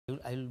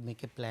I will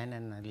make a plan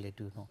and I will let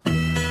you know.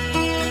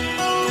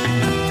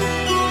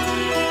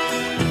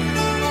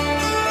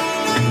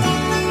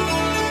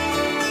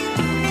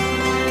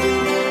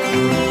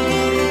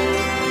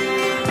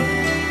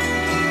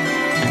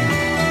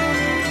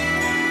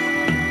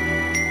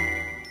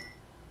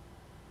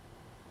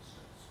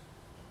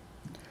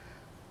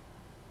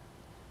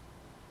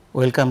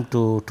 Welcome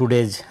to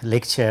today's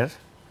lecture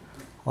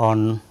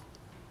on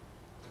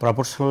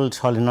proportional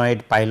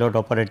solenoid pilot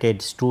operated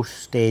two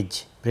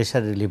stage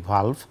pressure relief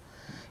valve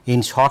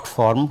in short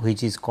form,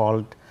 which is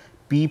called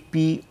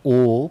PPO-PRV.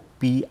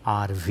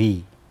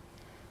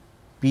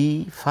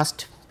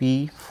 First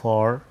P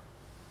for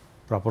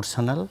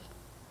proportional,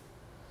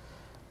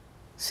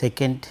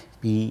 second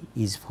P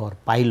is for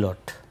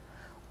pilot,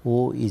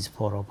 O is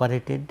for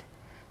operated,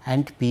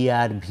 and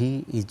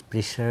PRV is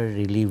pressure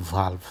relief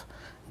valve.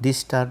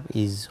 This term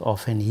is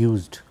often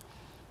used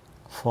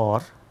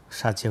for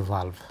such a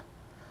valve.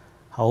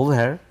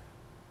 However,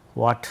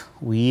 what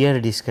we are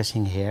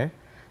discussing here,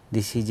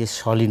 this is a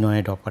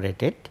solenoid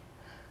operated,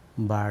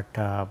 but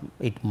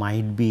it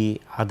might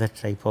be other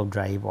type of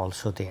drive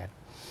also there.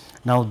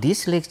 Now,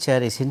 this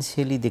lecture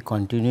essentially the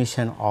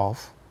continuation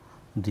of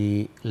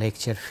the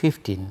lecture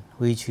 15,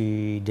 which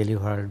we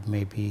delivered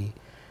maybe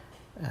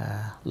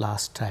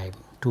last time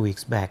 2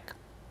 weeks back.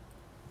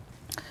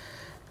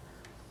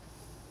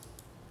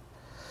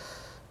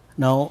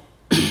 Now,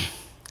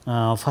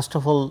 first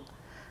of all,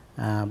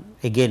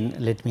 again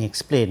let me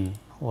explain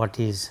what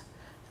is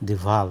the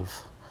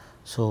valve.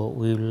 So,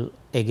 we will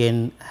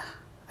again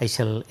I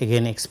shall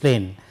again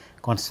explain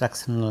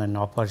constructional and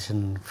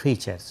operation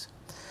features.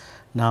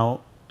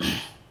 Now,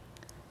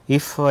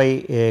 if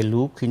I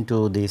look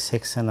into the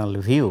sectional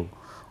view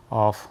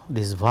of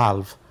this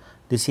valve,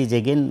 this is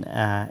again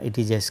it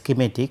is a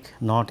schematic,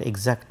 not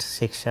exact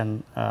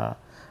section,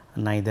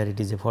 neither it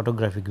is a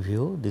photographic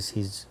view, this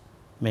is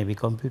maybe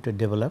computer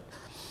developed.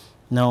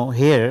 Now,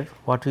 here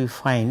what we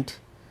find,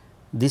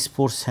 this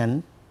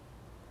portion,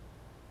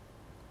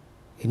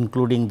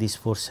 including this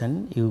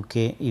portion, you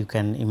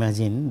can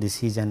imagine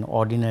this is an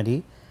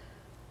ordinary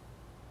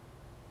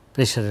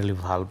pressure relief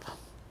valve.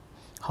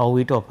 How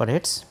it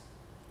operates?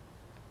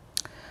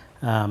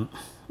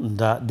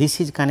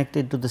 This is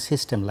connected to the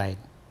system line.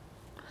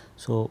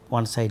 So,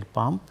 one side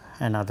pump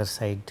and other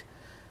side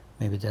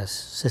maybe the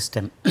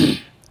system.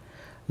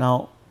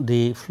 Now,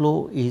 the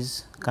flow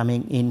is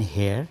coming in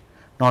here,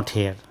 not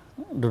here,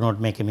 do not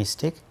make a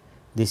mistake,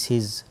 this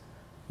is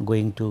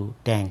going to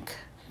tank,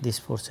 this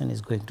portion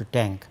is going to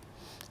tank,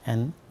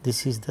 and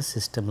this is the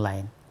system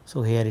line.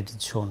 So, here it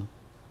is shown,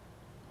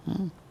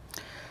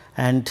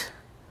 and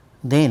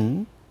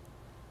then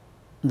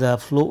the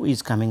flow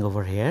is coming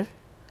over here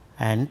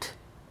and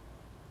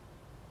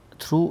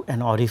through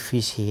an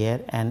orifice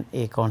here and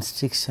a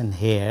constriction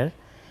here,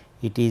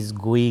 it is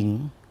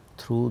going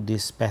through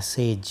this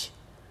passage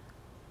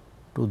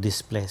to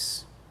this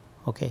place.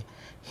 Okay.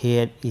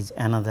 Here is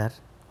another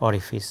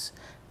orifice.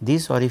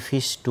 This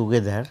orifice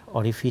together,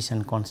 orifice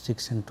and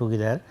constriction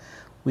together,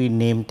 we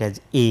named as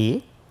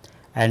A,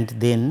 and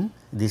then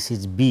this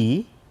is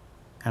B,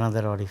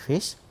 another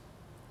orifice,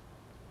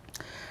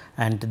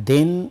 and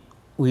then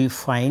we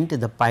find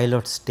the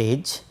pilot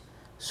stage.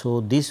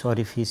 So, this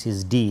orifice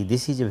is D,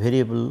 this is a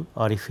variable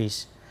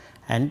orifice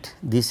and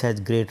this has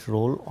great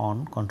role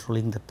on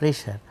controlling the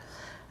pressure.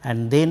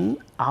 And then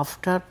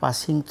after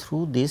passing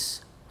through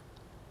this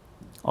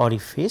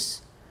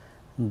orifice,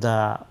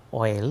 the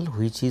oil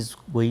which is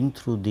going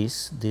through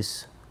this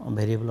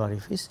variable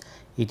orifice,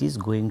 it is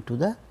going to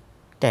the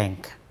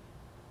tank.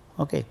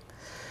 Okay.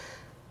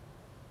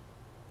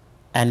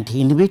 And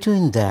in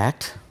between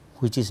that,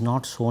 which is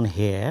not shown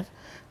here,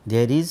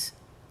 there is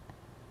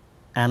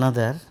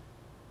another,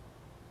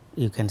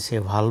 you can say,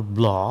 valve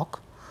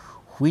block,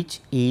 which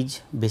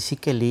is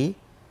basically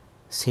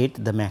set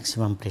the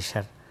maximum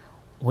pressure.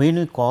 When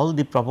we call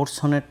the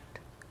proportionate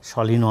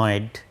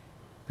solenoid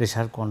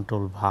pressure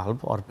control valve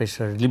or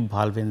pressure relief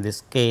valve in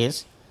this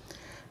case,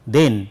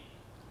 then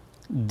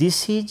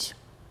this is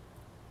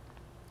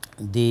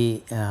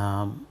the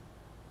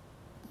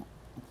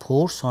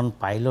force on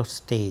pilot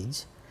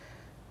stage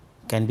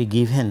can be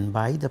given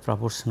by the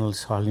proportional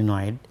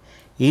solenoid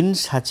in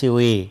such a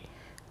way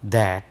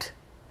that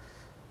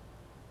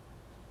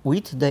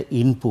with the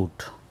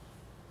input,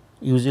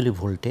 usually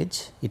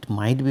voltage, it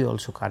might be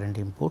also current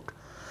input,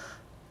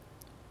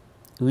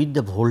 with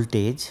the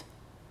voltage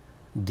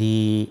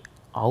the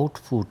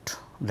output,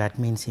 that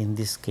means in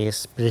this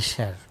case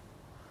pressure,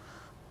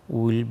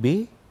 will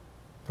be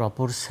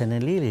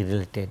proportionally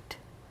related.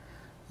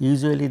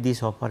 Usually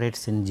this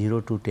operates in 0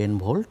 to 10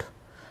 volt,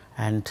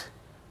 and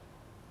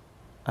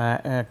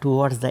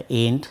towards the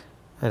end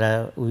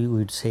we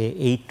would say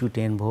 8 to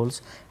 10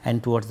 volts,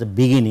 and towards the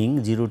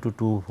beginning 0 to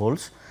 2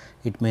 volts.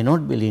 It may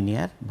not be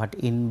linear, but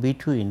in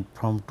between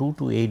from 2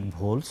 to 8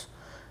 volts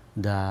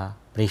the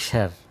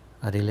pressure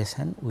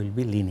relation will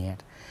be linear.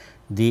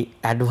 The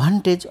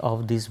advantage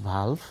of this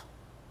valve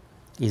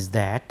is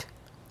that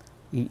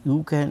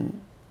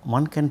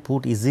one can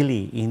put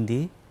easily in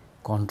the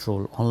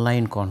control,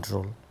 online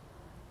control,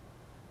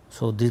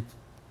 So, the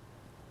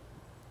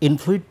in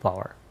fluid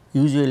power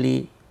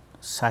usually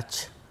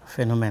such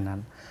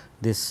phenomenon,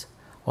 this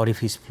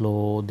orifice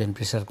flow, then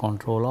pressure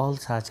control, all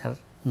such are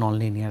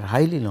nonlinear,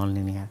 highly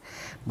nonlinear,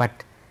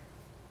 but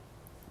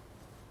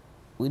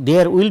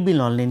there will be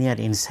nonlinear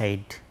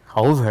inside.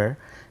 However,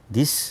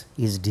 this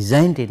is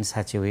designed in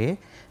such a way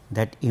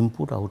that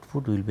input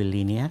output will be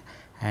linear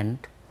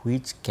and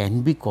which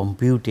can be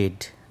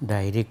computed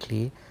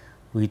directly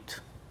with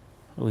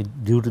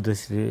due to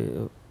this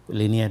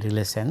linear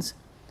relations,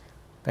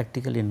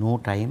 practically no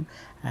time,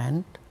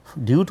 and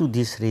due to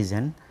this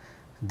reason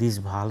these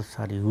valves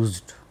are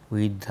used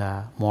with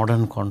the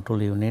modern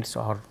control units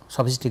or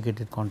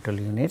sophisticated control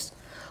units,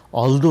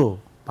 although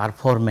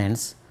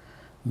performance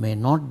may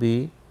not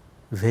be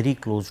very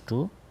close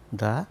to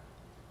the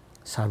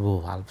servo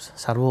valves.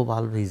 Servo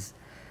valve is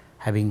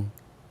having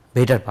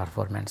better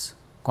performance.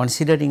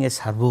 Considering a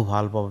servo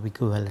valve of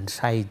equivalent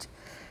size,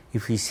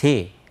 if we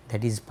say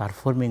that is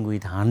performing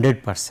with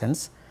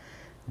 100%,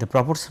 the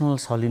proportional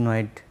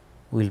solenoid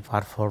will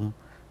perform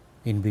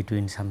in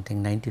between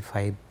something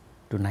 95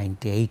 to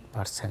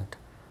 98%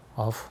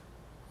 of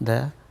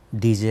the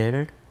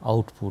desired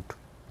output,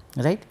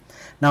 right.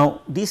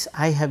 Now, this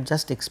I have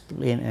just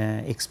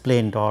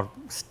explained or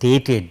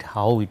stated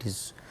how it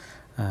is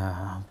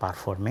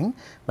performing,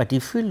 but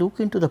if we look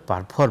into the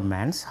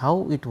performance,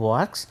 how it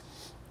works,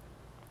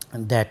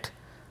 that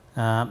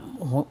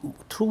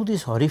through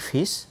this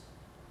orifice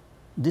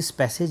this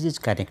passage is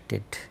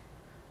connected,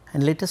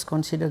 and let us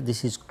consider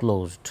this is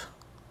closed.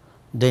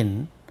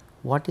 Then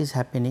what is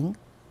happening?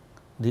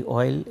 The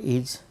oil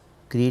is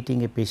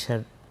creating a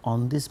pressure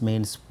on this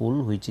main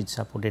spool which is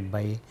supported by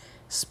a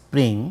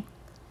spring,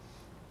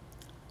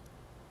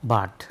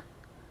 but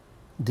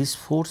this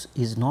force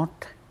is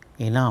not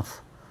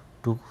enough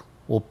to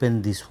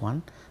open this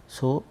one.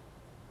 So,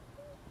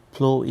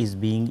 flow is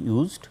being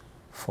used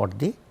for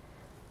the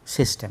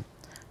system.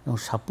 Now,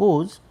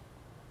 suppose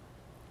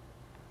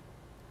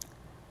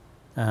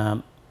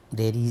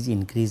there is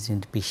increase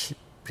in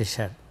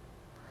pressure,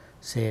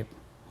 say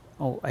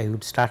I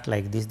would start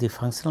like this. The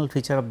functional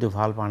feature of the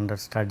valve under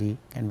study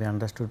can be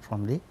understood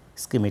from the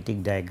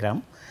schematic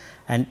diagram,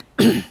 and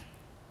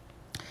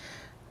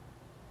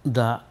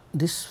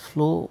this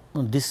flow,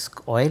 this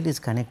oil is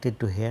connected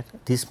to here.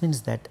 This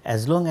means that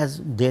as long as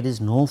there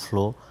is no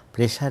flow,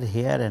 pressure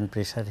here and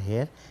pressure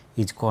here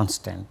is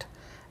constant,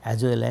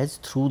 as well as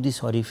through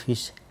this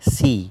orifice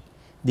C.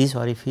 This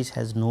orifice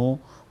has no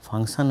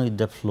function with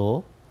the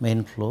flow,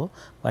 main flow,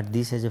 but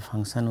this has a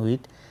function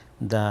with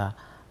the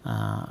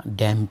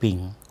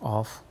damping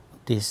of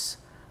this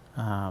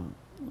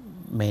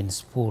main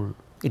spool.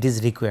 It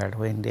is required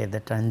when there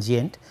the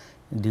transient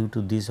due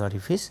to this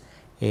orifice,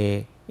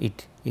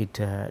 it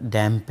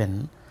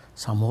dampen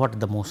somewhat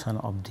the motion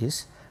of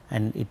this,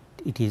 and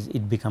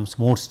it becomes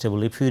more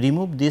stable. If you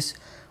remove this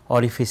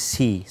orifice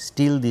C,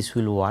 still this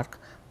will work,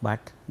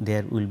 but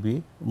there will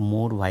be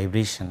more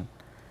vibration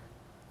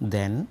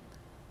than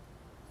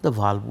the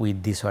valve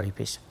with this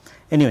orifice.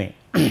 Anyway,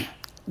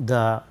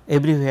 the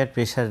everywhere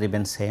pressure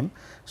remains same.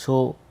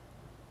 So,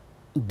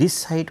 this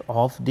side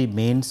of the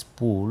main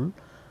spool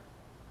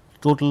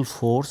total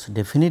force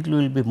definitely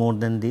will be more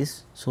than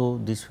this. So,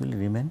 this will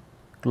remain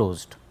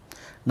closed.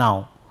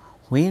 Now,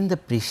 when the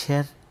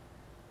pressure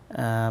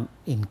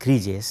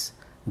increases,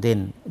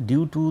 then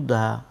due to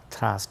the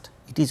thrust,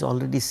 it is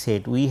already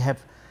said we have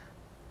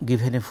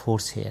given a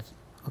force here.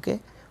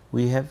 Okay,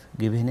 we have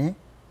given a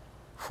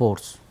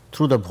force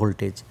through the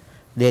voltage.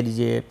 There is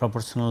a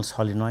proportional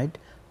solenoid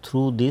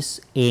through this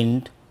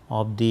end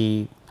of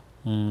the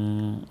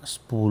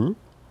spool,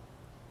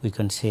 we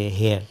can say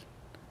here.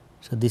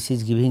 So, this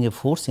is giving a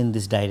force in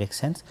this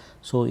direction.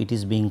 So, it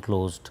is being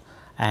closed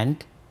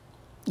and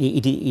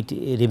it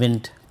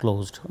remained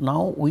closed.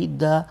 Now, with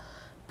the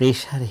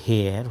pressure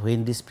here,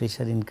 when this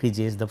pressure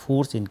increases, the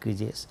force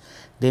increases,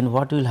 then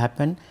what will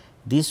happen?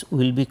 This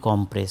will be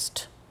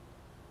compressed,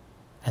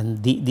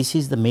 and this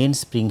is the main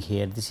spring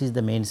here, this is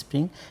the main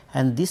spring,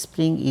 and this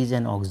spring is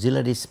an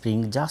auxiliary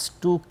spring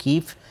just to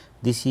keep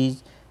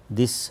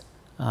this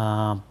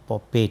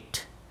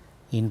poppet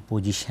in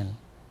position,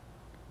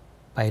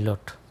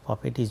 pilot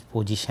poppet is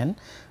position.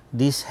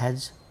 This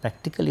has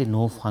practically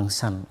no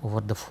function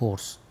over the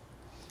force,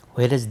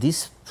 whereas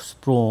this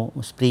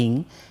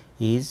spring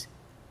is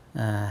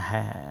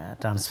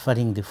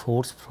transferring the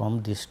force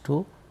from this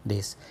to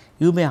this.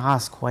 You may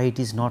ask why it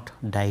is not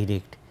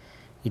direct.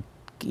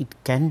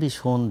 It can be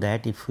shown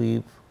that if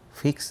we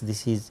fix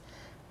this is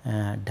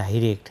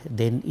direct,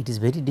 then it is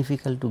very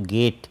difficult to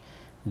get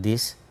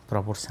this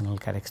proportional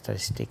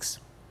characteristics.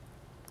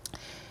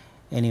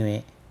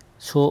 Anyway,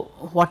 so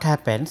what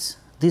happens?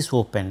 This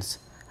opens,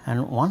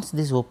 and once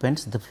this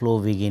opens, the flow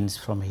begins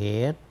from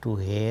here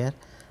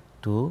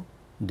to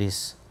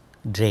this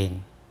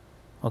drain.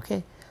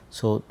 Okay.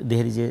 So,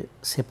 there is a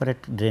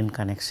separate drain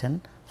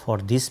connection for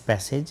this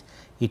passage.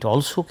 It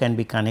also can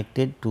be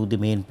connected to the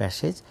main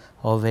passage.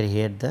 However,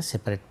 here the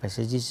separate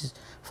passage is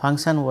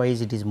function wise,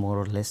 it is more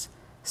or less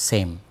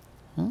same.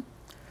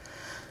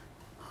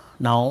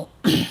 Now,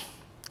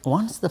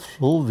 once the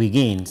flow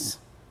begins,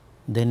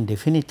 then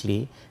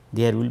definitely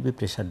there will be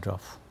pressure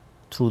drop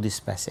through this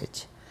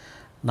passage.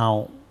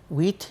 Now,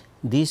 with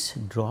this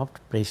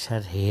dropped pressure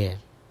here,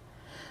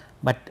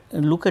 but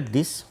look at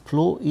this,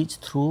 flow is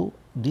through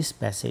this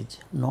passage,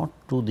 not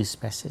through this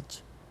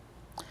passage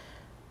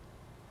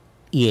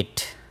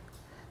yet.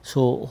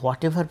 So,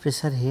 whatever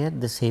pressure here,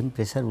 the same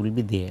pressure will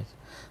be there.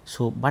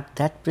 So, but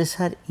that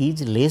pressure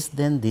is less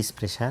than this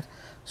pressure.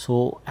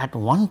 So, at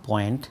one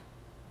point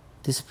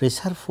this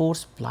pressure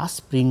force plus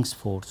Springs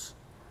force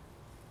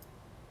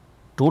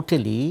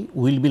totally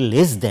will be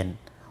less than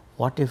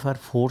whatever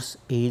force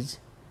is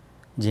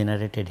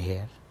generated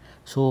here.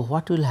 So,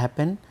 what will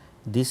happen?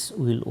 This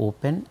will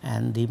open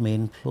and the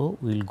main flow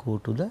will go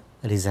to the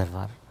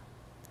reservoir.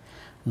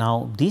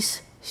 Now,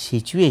 this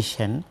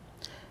situation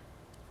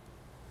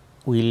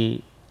will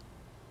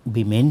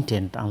be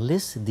maintained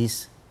unless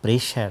this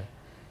pressure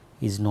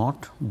is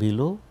not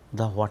below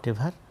the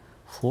whatever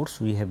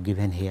force we have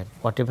given here,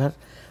 whatever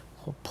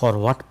for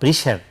what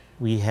pressure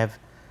we have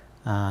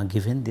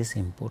given this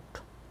input.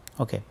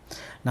 Okay.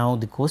 Now,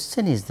 the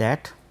question is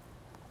that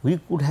we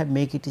could have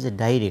make it as a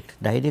direct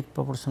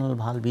proportional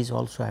valve is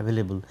also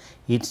available.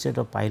 Instead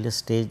of pilot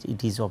stage,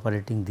 it is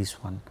operating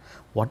this one.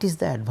 What is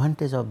the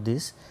advantage of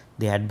this?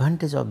 The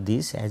advantage of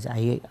this, as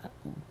I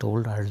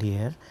told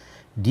earlier,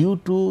 due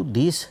to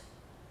this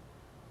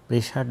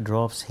pressure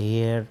drops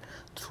here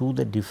through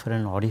the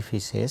different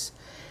orifices,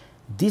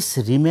 this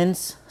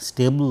remains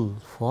stable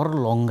for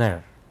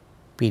longer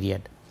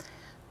period.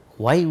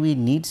 Why we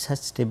need such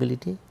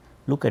stability?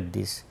 Look at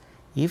this.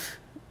 If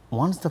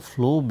once the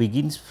flow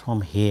begins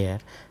from here,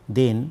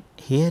 then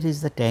here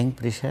is the tank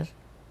pressure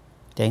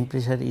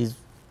is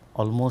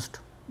almost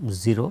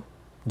zero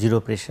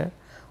pressure,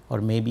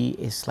 or maybe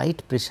a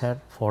slight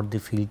pressure for the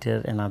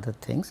filter and other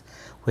things,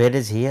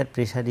 whereas here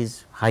pressure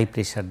is high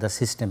pressure, the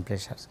system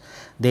pressures.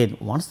 Then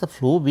once the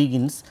flow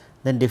begins,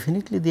 then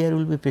definitely there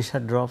will be pressure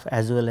drop,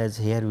 as well as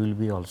here will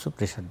be also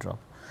pressure drop.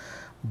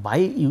 By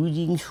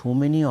using so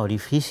many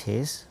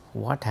orifices,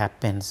 what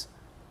happens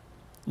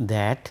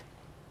that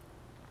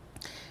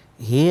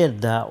here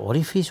the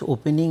orifice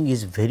opening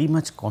is very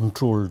much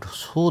controlled,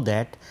 so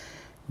that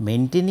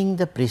maintaining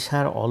the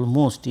pressure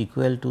almost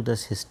equal to the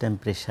system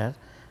pressure,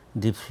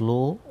 the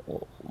flow,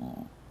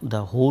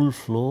 the whole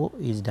flow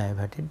is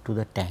diverted to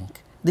the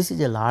tank. This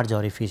is a large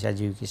orifice, as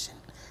you can see.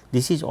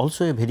 This is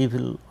also a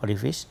variable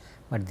orifice,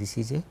 but this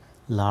is a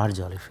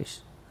large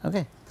orifice.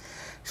 Okay.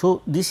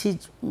 So, this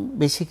is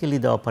basically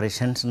the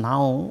operations.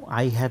 Now,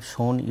 I have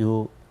shown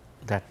you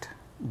that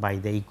by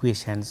the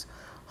equations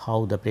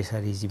how the pressure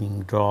is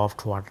being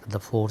dropped, what the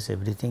force,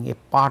 everything, a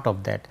part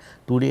of that.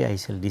 Today I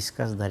shall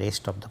discuss the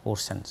rest of the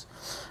portions.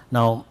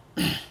 Now,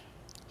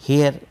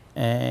 here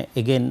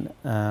again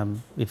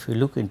if you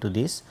look into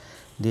this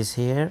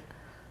here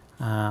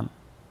there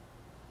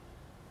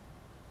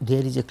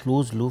is a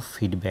closed loop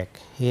feedback.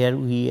 Here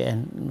we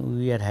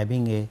are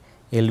having a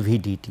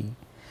LVDT,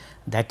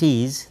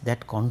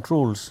 that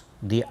controls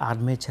the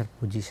armature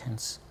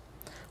positions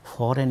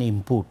for an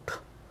input.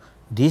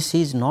 This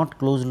is not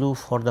closed loop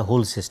for the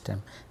whole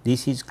system.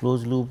 This is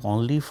closed loop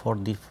only for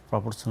the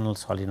proportional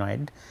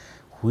solenoid,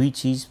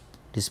 which is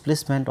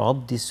displacement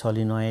of this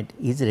solenoid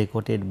is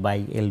recorded by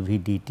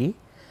LVDT,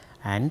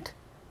 and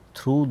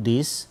through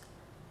this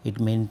it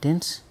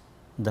maintains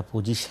the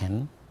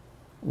position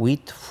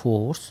with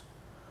force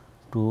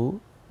to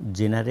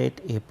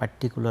generate a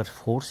particular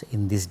force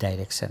in these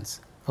directions.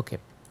 Okay.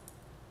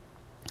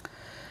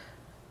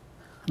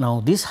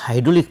 Now, these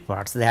hydraulic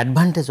parts, the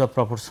advantage of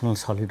proportional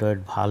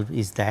solenoid valve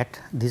is that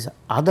these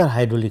other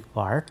hydraulic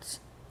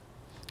parts,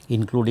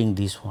 including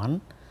this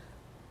one,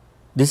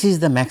 this is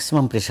the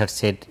maximum pressure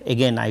set.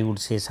 Again I would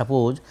say,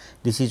 suppose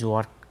this is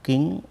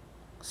working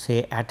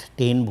say at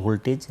 10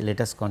 voltage,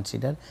 let us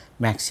consider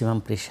maximum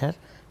pressure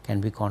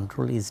can be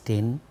controlled is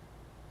 10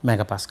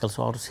 megapascals,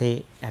 or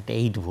say at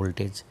 8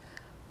 voltage,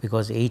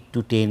 because 8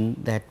 to 10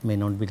 that may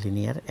not be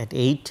linear, at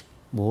 8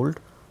 volt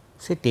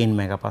say 10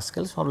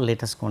 megapascals, or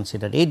let us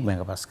consider 8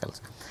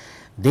 megapascals.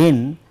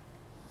 Then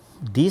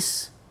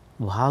this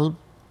valve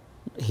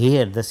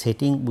here the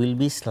setting will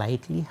be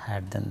slightly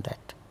higher than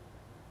that,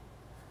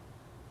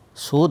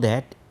 so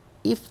that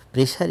if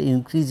pressure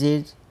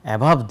increases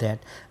above that,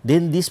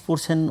 then this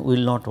portion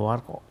will not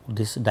work,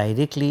 this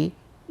directly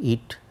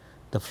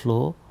the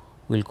flow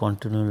will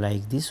continue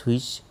like this,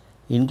 which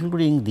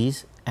including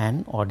this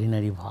an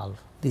ordinary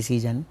valve. This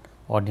is an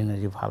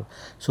ordinary valve.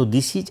 So,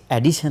 this is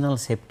additional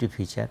safety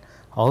feature.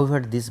 However,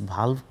 this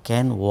valve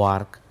can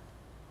work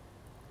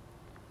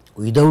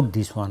without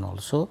this one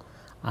also,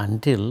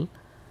 until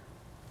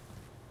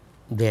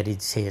there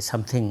is say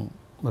something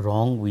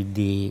wrong with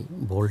the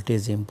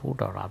voltage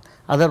input or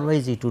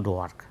otherwise it would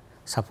work.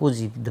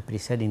 Suppose if the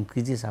pressure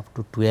increases up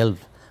to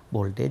 12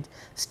 voltage,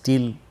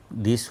 still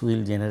this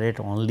will generate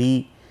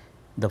only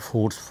the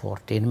force for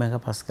 10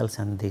 megapascals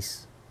and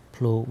this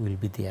flow will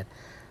be there.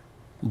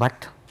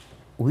 But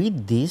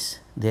with this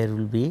there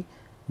will be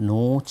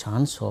no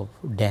chance of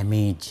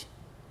damage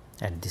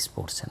at this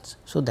portions.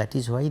 So, that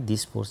is why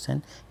this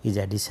portion is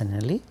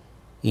additionally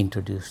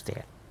introduced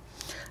there.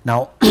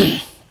 Now,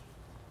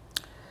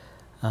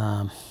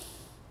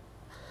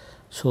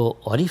 so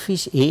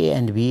orifice A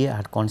and B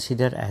are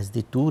considered as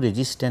the two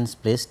resistors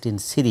placed in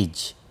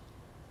series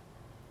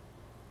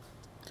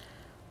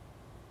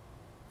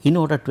in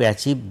order to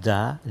achieve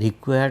the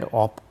required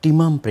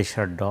optimum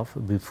pressure drop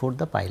before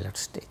the pilot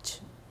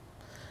stage.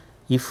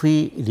 If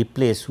we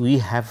replace, we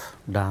have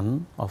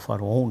done of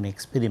our own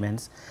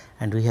experiments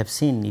and we have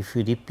seen if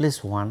we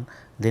replace one,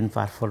 then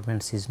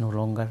performance is no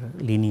longer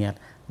linear,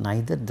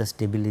 neither the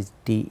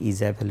stability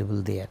is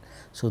available there.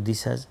 So,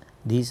 these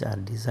are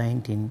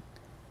designed in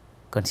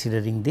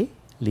considering the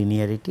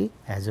linearity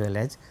as well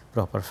as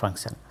proper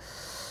function.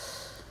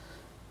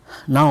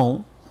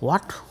 Now,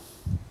 what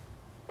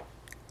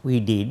we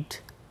did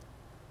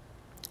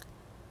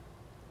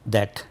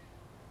that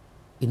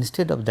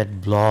instead of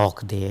that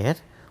block there,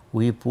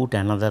 we put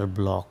another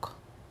block,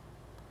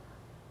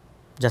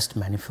 just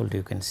manifold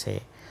you can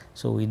say.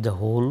 So, with the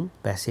hole,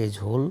 passage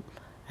hole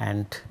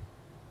and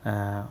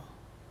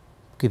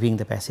keeping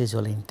the passage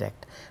hole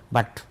intact,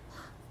 but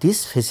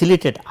this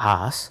facilitated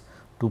us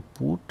to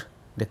put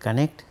the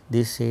connect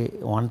this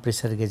one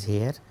pressure gauge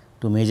here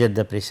to measure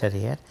the pressure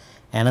here,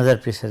 another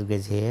pressure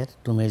gauge here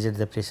to measure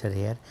the pressure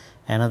here,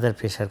 another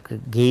pressure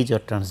gauge or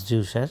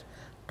transducer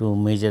to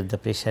measure the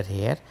pressure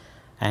here,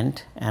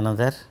 and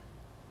another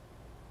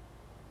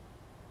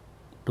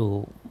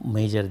to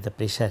measure the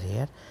pressure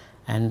here,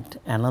 and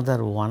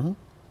another one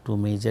to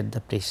measure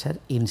the pressure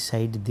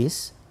inside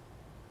this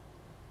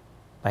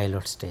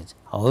pilot stage.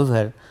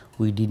 However,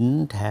 we did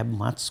not have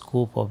much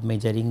scope of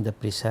measuring the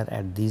pressure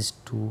at these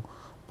two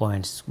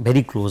points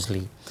very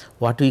closely.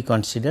 What we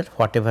consider,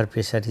 whatever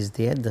pressure is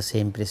there, the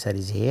same pressure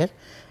is here,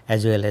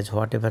 as well as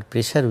whatever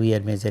pressure we are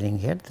measuring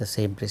here, the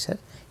same pressure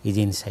is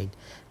inside.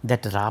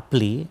 That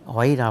roughly,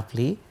 why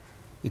roughly?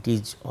 It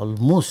is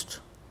almost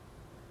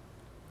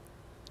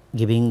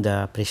giving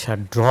the pressure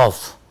drop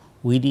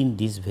within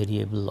this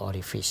variable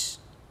orifice.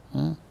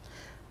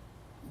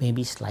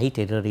 Maybe slight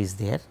error is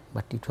there,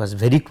 but it was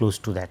very close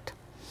to that.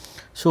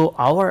 So,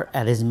 our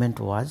arrangement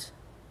was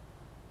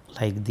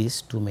like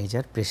this to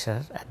measure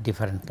pressure at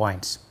different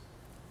points.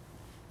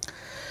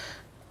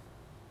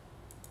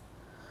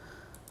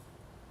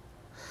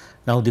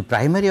 Now, the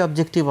primary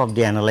objective of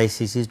the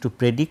analysis is to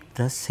predict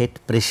the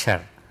set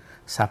pressure,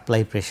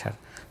 supply pressure.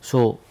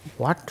 So,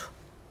 what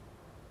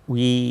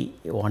we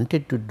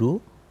wanted to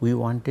do, we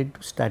wanted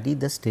to study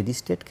the steady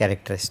state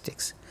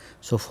characteristics.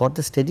 So, for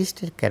the steady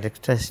state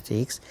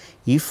characteristics,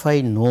 if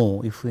we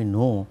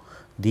know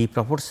the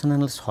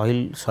proportional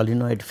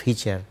solenoid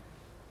feature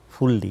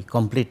fully,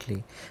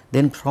 completely,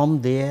 then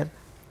from there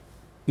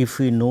if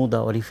we know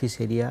the orifice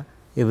area,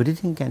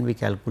 everything can be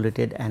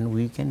calculated and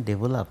we can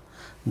develop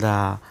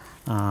the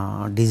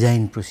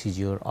design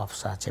procedure of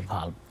such a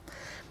valve.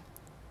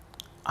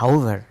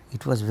 However,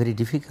 it was very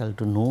difficult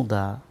to know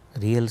the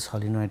real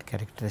solenoid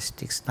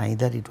characteristics,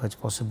 neither it was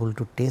possible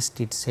to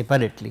test it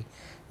separately,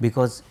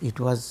 because it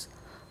was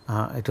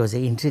an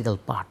integral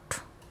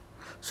part.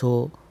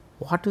 So,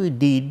 what we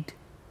did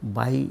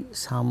by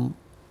some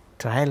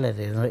trial and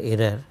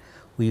error,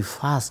 we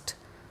first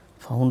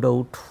found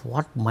out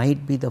what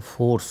might be the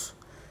force,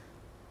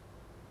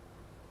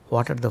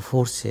 what are the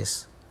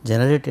forces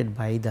generated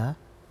by the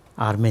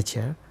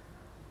armature,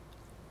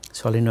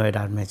 solenoid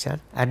armature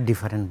at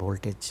different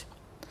voltage.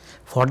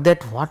 For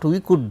that, what we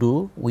could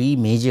do, we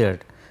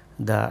measured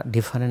the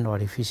different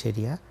orifice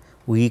area,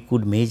 we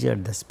could measure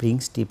the spring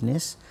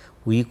stiffness,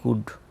 we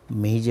could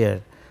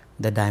measure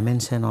the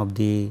dimension of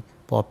the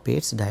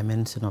poppets,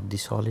 dimension of the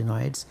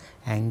solenoids,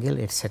 angle,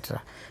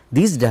 etc.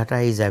 This data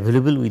is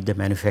available with the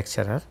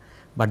manufacturer,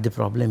 but the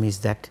problem is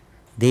that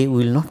they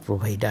will not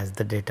provide us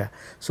the data.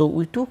 So,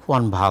 we took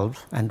one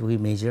valve and we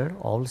measured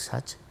all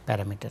such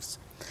parameters,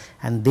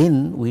 and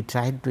then we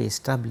tried to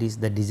establish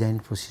the design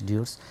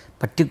procedures,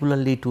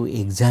 particularly to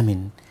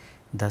examine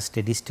the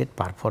steady state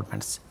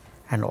performance,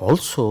 and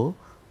also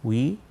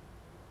we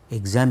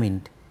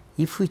examined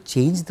if we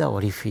change the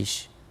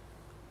orifice,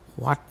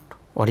 what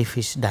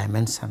orifice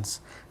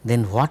dimensions,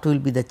 then what will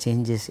be the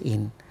changes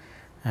in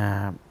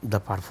the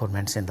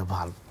performance in the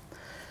valve.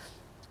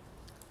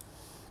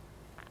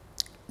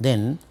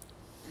 Then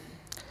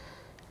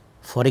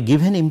for a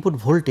given input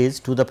voltage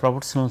to the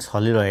proportional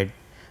solenoid,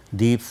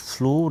 the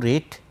flow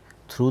rate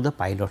through the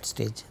pilot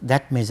stage,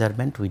 that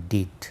measurement we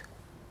did.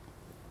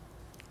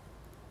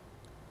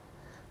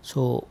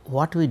 So,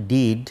 what we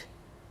did,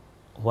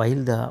 while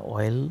the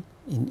oil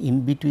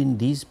in between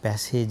these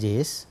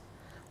passages,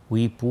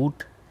 we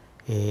put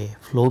a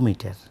flow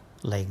meter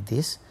like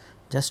this,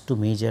 just to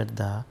measure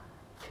the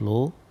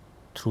flow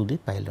through the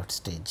pilot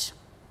stage.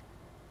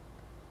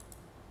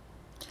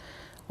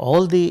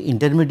 All the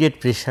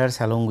intermediate pressures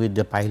along with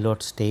the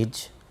pilot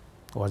stage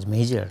was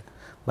measured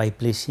by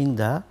placing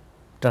the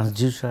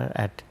transducer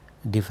at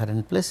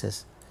different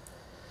places.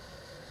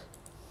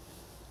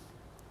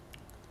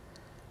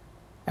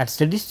 At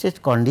steady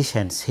state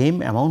conditions,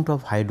 same amount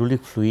of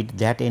hydraulic fluid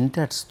that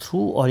enters through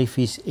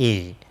orifice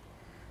A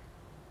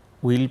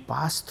will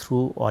pass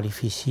through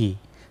orifice C.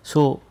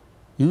 So,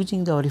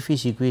 using the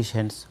orifice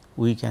equations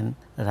we can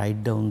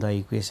write down the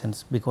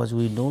equations, because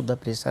we know the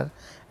pressure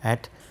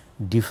at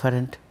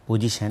different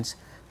positions.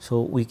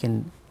 So, we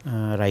can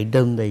write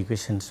down the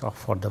equations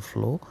for the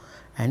flow,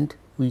 and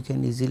we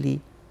can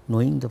easily,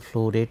 knowing the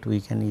flow rate,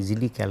 we can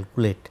easily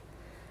calculate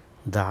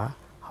the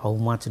how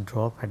much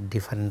drop at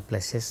different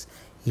places.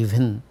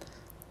 Even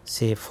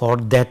say for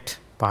that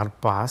per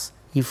pass,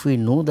 if we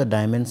know the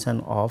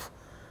dimension of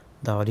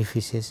the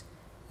orifices,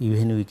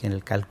 even we can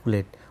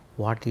calculate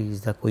what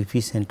is the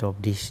coefficient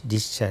of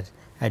discharge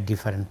at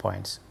different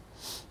points.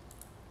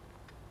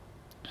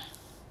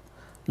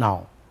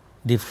 Now,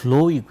 the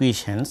flow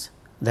equations,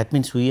 that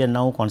means we are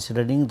now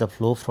considering the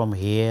flow from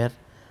here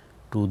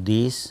to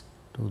this,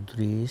 to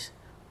this,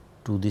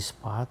 to this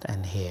path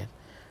and here.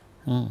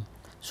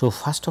 So,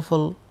 first of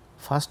all,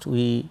 first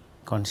we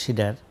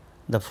consider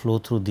the flow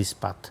through this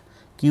path.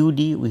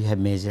 QD we have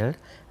measured,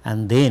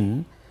 and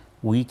then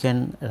we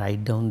can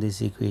write down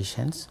these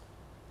equations.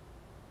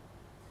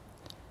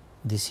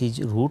 This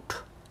is root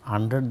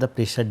under the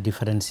pressure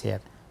difference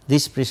here.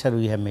 This pressure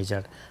we have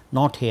measured,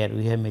 not here,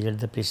 we have measured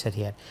the pressure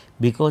here,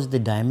 because the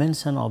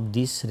dimension of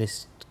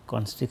this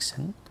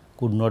constriction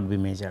could not be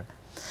measured.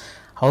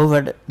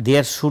 However,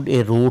 there should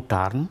a rho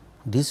term.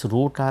 This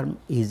rho term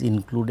is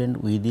included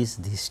with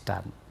this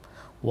term.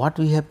 What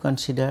we have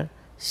considered,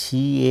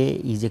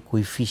 Ca is a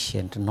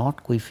coefficient,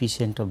 not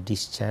coefficient of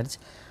discharge.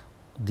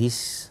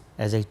 This,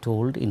 as I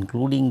told,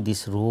 including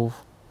this rho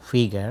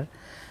figure,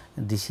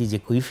 this is a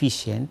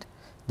coefficient.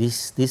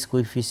 This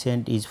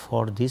coefficient is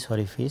for this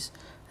orifice,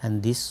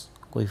 and this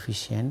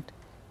coefficient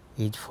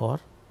is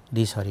for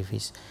this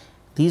orifice.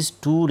 These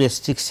two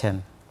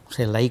restrictions,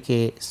 say like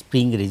a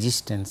spring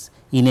resistance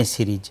in a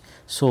series.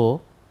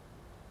 So,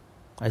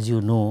 as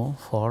you know,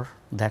 for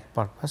that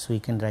purpose we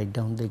can write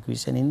down the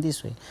equation in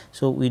this way.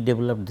 So, we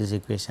develop these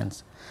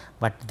equations,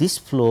 but this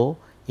flow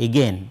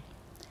again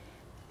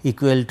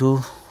equal to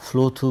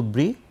flow through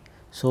B.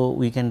 So,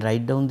 we can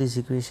write down this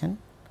equation.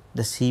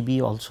 The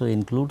Cb also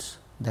includes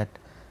that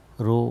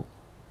rho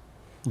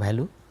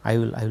value. I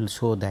will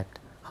show that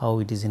how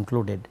it is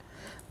included.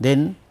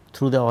 Then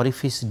through the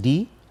orifice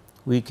D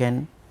we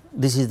can,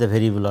 this is the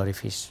variable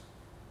orifice.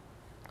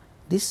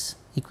 This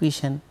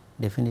equation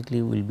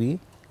definitely will be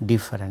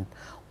different,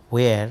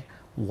 where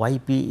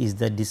Yp is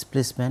the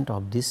displacement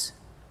of this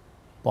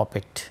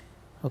poppet.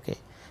 Okay.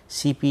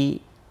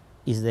 Cp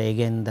is the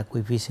again the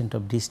coefficient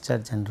of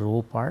discharge and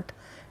rho part,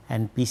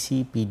 and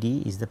Pc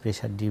Pd is the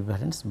pressure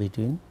difference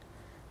between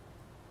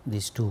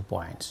these 2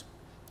 points.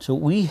 So,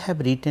 we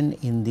have written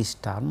in this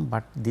term,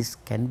 but this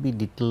can be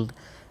detailed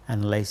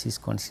analysis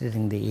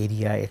considering the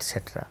area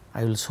etc.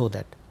 I will show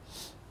that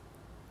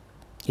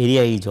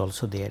area is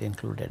also there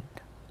included.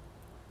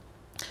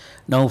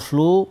 Now,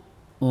 flow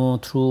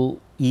through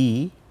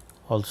E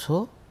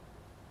also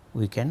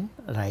we can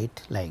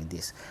write like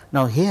this.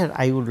 Now, here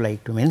I would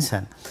like to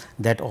mention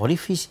that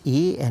orifice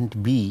A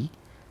and B,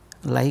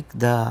 like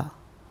the,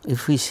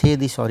 if we say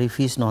this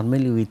orifice,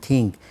 normally we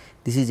think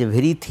this is a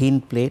very thin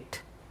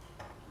plate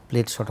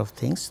sort of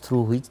things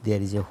through which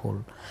there is a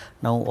hole.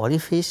 Now,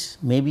 orifice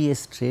may be a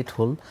straight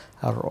hole,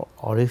 or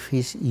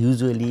orifice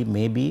usually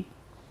may be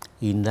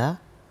in the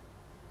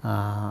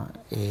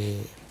a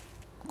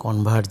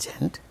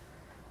convergent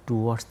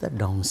towards the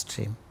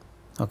downstream.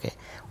 Okay.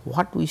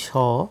 What we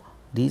saw,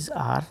 these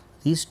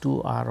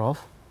two are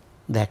of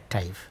that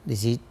type.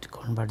 This is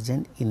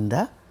convergent in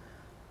the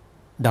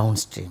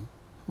downstream.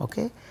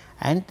 Okay.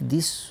 And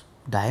this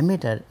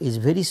diameter is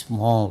very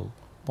small,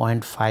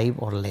 0.5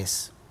 or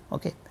less.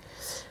 Okay.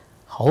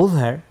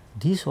 However,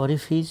 this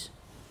orifice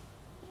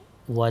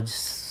was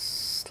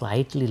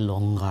slightly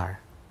longer.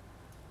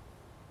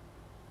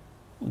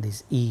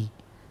 This E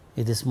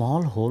is a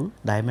small hole,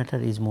 diameter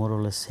is more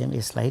or less same,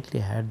 is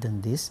slightly higher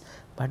than this,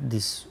 but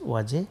this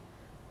was a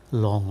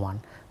long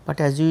one.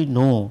 But as you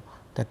know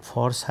that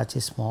for such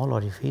a small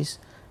orifice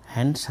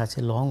and such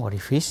a long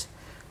orifice,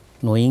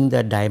 knowing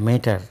the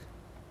diameter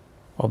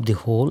of the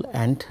hole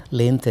and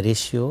length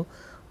ratio,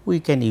 we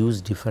can use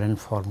different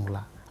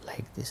formula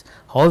like this.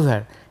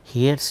 However,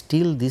 here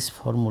still this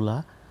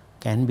formula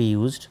can be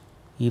used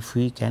if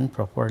we can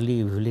properly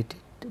evaluate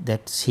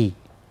that CE.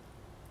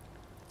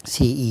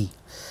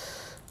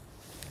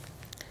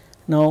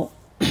 Now,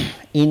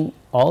 in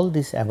all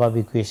these above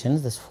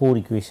equations, these 4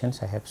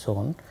 equations I have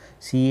shown,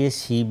 Ca,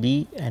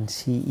 Cb and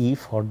Ce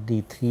for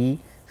the 3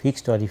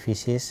 fixed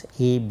orifices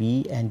A,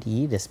 B and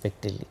E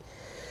respectively.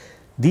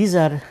 These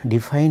are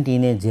defined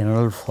in a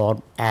general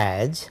form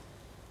as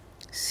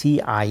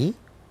Ci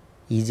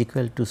is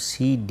equal to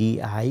Cdi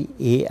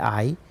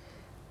Ai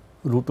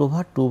root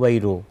over 2 by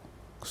rho.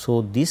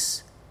 So,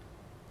 this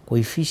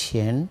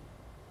coefficient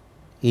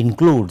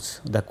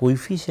includes the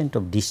coefficient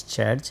of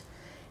discharge,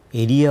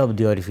 area of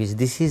the orifice.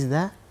 This is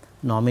the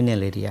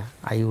nominal area.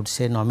 I would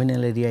say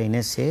nominal area in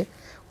a say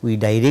we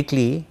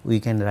directly we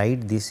can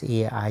write this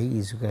Ai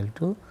is equal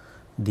to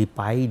the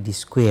pi d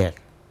square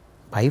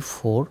by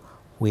 4,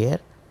 where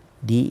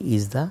d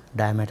is the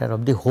diameter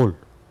of the hole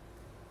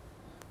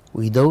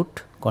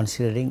without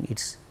considering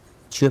its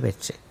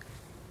geometry.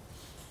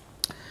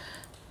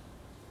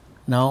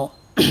 Now,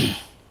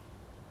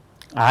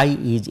 I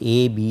is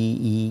A, B,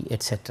 E,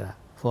 etc.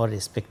 for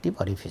respective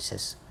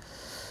orifices.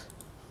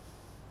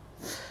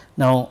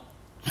 Now,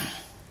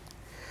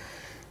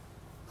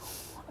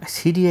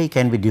 CDI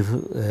can be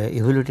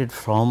evaluated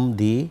from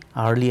the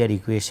earlier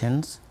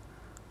equations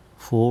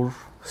 4,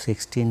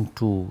 16,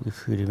 2.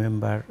 If you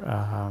remember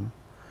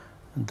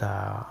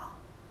the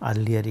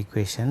earlier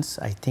equations,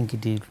 I think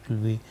it will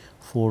be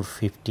 4,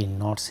 15,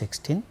 not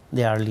 16,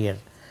 the earlier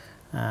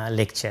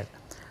lecture.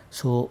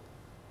 So,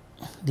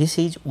 this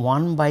is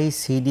 1 by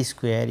CD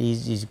square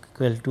is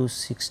equal to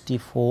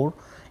 64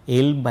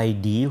 L by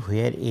D,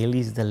 where L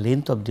is the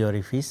length of the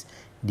orifice,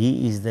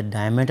 D is the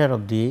diameter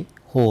of the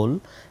hole,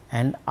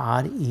 and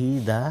R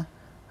is the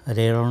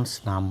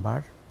Reynolds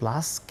number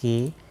plus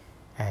K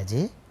as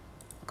a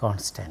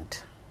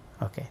constant.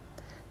 Okay.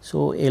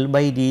 So, L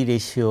by D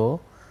ratio,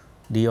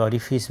 the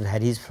orifice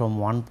varies from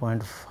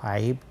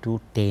 1.5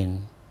 to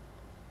 10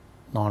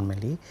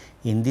 normally.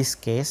 In this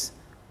case,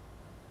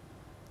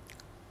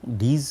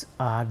 these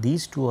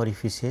two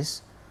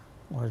orifices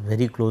was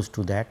very close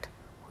to that,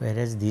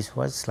 whereas this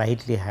was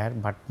slightly higher,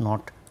 but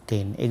not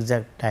 10.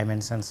 Exact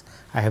dimensions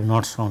I have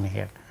not shown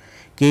here.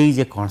 K is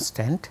a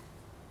constant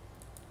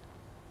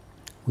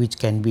which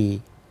can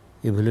be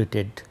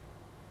evaluated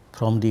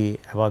from the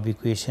above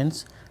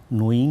equations,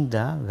 knowing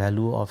the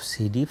value of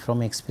CD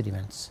from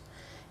experiments.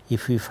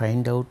 If we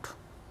find out,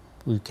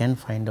 we can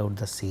find out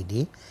the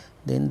CD,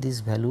 then this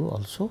value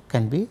also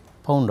can be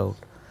found out.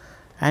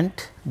 And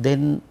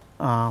then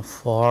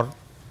for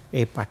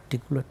a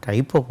particular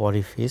type of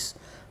orifice,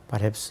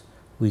 perhaps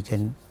we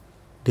can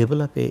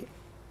develop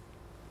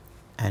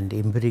and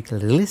empirical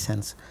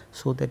relations,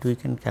 so that we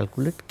can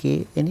calculate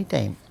K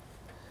anytime.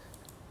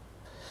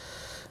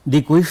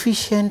 The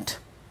coefficient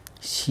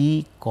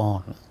C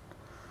con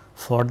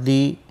for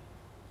the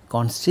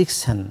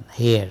constriction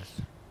here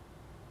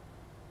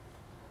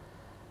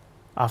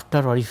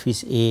after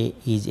orifice A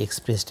is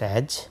expressed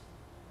as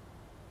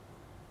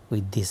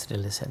with these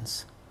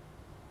relations.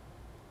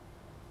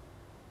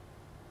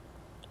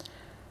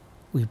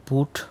 We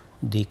put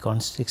the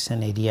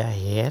constriction area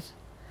here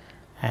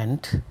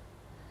and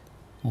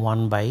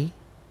 1 by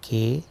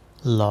K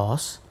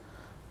loss,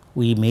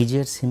 we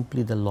measure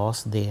simply the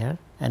loss there,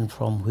 and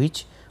from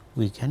which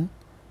we can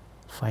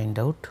find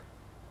out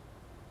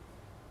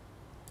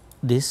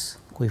this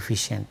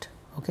coefficient.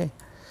 Okay.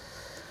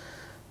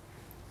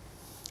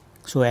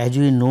 So, as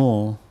we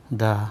know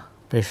the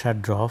pressure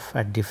drop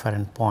at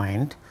different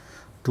point,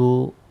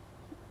 to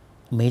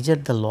measure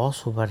the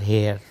loss over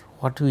here,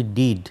 what we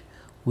did,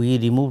 we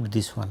removed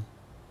this one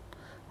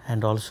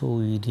and also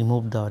we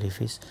removed the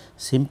orifice.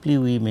 Simply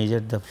we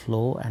measured the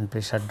flow and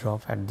pressure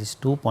drop at these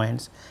 2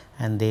 points,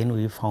 and then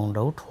we found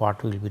out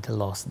what will be the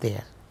loss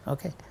there.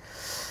 Okay.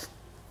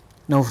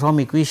 Now, from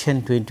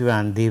equation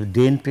 21, the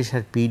drain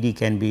pressure P d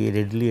can be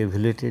readily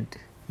evaluated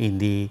in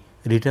the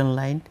written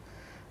line,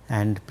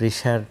 and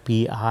pressure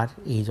P r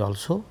is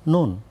also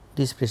known.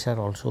 This pressure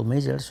also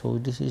measured, so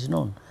this is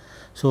known.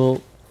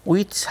 So,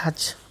 with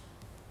such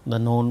the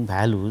known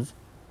values,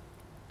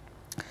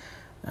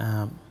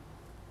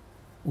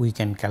 we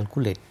can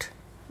calculate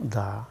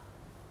the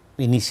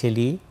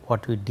initially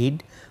what we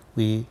did,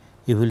 we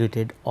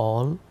evaluated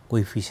all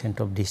coefficient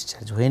of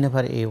discharge.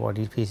 Whenever a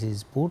orifice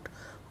is put,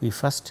 we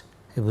first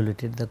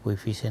evaluated the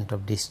coefficient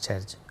of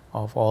discharge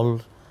of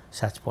all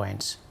such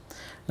points.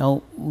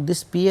 Now,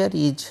 this PR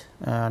is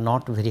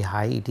not very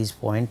high, it is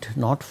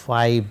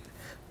 0.05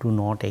 to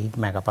 0.8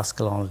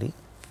 megapascal only.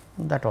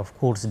 That of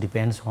course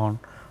depends on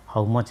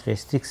how much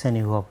restriction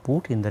you have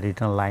put in the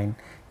written line.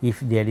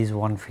 If there is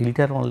one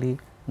filter only,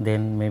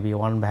 then maybe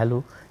one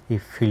value.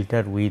 If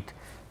filter with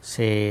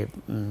say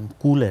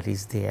cooler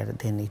is there,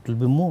 then it will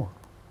be more.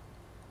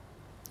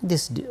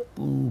 This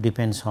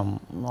depends on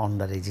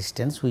the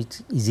resistance,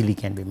 which easily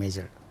can be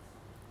measured.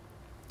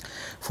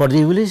 For the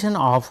evaluation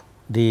of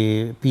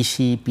the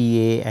PC,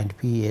 PA and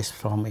PS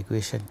from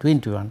equation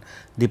 21,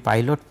 the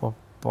pilot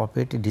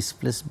poppet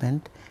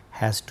displacement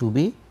has to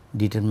be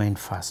determined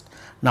first.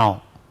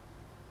 Now,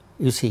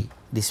 you see,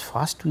 this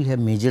first we have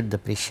measured the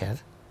pressure,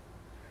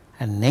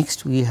 and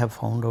next we have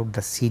found out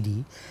the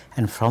CD,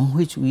 and from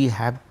which we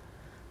have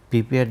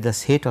prepared the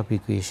set of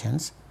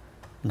equations.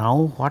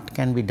 Now, what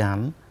can be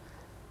done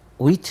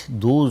with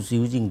those,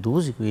 using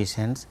those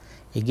equations,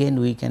 again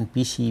we can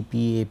PC,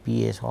 PA,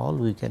 PS, all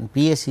we can,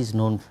 PS is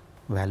known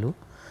value,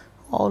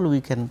 all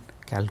we can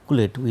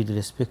calculate with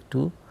respect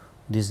to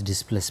this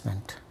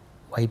displacement,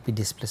 YP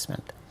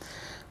displacement.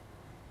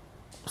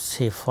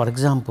 Say for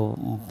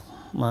example,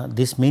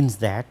 this means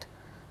that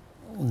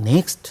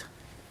next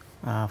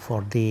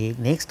for the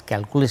next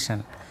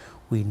calculation,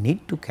 we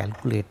need to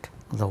calculate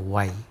the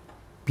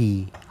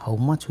YP, how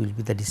much will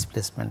be the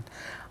displacement.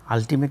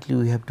 Ultimately,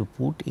 we have to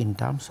put in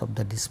terms of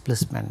the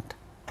displacement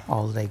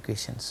all the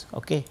equations.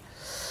 Okay.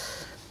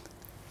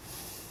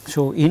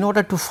 So, in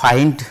order to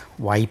find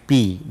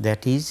YP,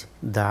 that is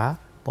the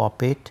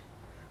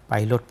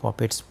pilot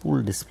poppet's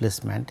spool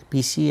displacement,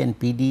 PC and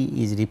PD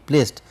is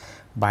replaced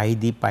by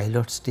the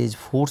pilot stage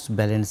force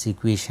balance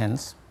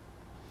equations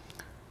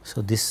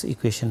So, this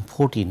equation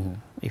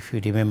 14, if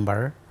you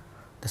remember,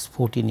 this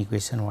 14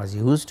 equation was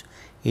used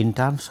in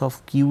terms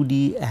of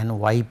Qd and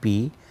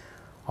Yp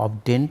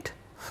obtained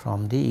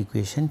from the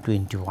equation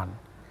 21.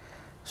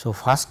 So,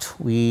 first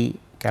we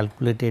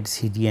calculated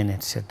Cdn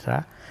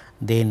etc.,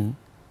 then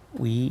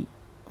we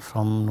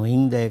from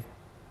knowing the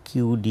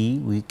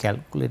Qd we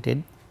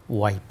calculated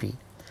Yp.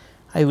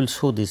 I will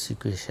show these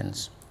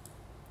equations.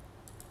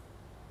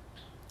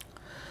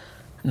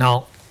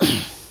 Now,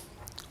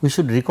 we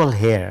should recall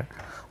here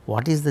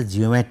what is the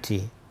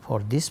geometry for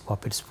this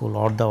poppet spool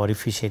or the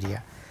orifice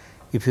area.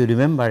 If you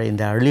remember, in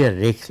the earlier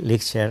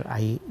lecture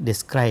I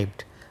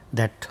described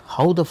that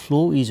how the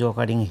flow is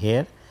occurring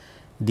here.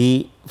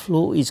 The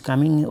flow is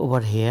coming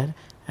over here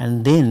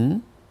and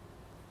then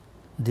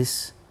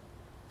this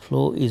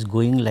flow is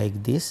going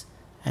like this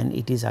and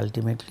it is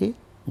ultimately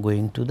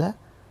going to the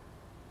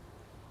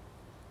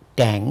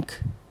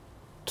tank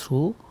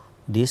through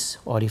this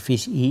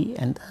orifice E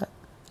and the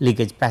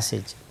leakage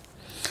passage.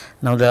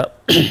 Now, the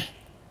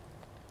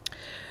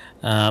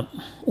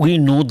we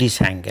know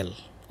this angle,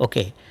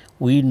 okay.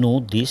 We know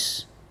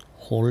this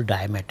whole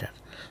diameter.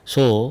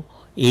 So,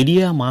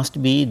 area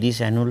must be this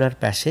annular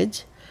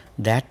passage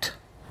that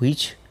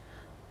which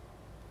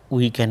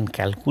we can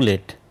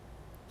calculate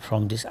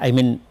from this. I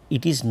mean,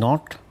 it is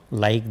not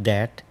like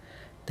that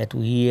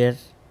we are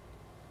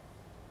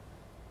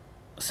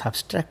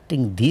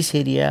subtracting this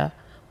area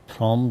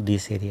from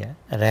this area,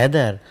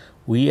 rather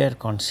we are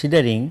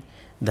considering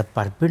the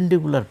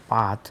perpendicular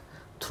path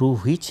through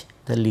which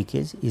the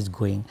leakage is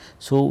going.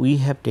 So, we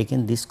have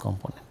taken this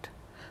component.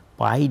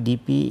 Pi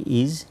dp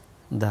is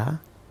the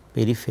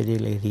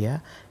peripheral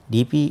area,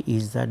 dp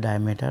is the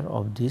diameter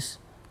of this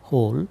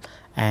hole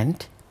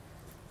and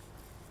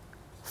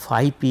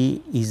phi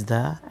p is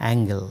the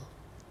angle.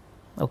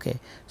 Okay.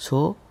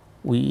 So,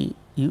 we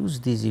use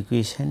this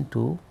equation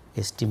to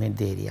estimate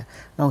the area.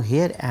 Now,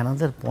 here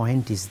another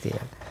point is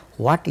there.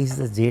 What is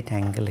the z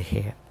angle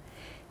here?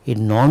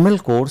 In normal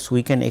course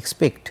we can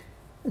expect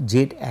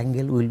z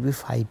angle will be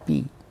phi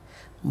p,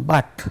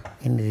 but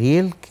in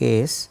real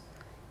case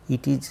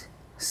it is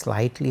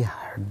slightly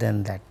higher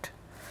than that.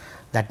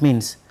 That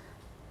means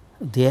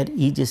there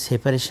is a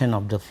separation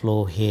of the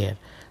flow here.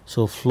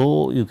 So,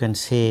 flow you can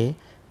say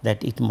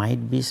that it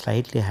might be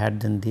slightly higher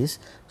than this.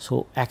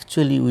 So,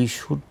 actually we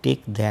should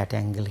take that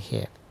angle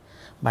here,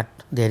 but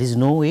there is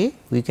no way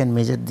we can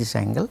measure this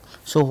angle.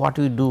 So, what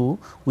we do,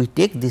 we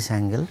take this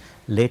angle,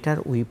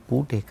 later we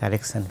put a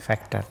correction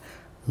factor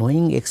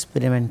knowing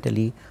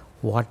experimentally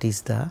what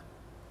is the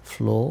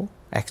flow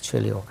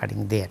actually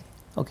occurring there.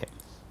 Okay.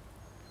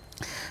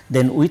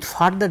 Then with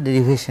further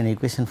derivation,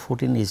 equation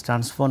 14 is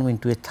transformed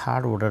into a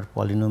third order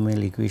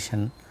polynomial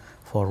equation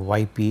for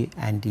Yp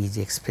and is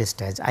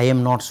expressed as, I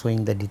am not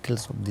showing the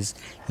details of these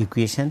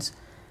equations.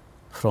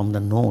 From the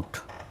note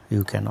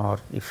you can, or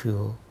if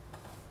you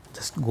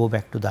just go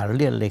back to the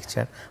earlier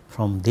lecture,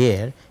 from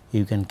there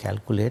you can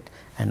calculate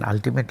and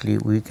ultimately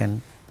we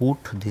can put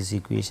this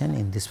equation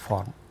in this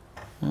form.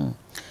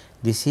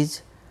 This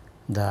is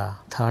the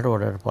third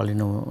order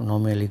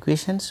polynomial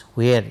equations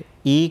where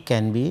E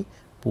can be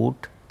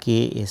put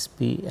K,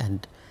 Sp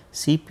and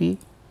Cp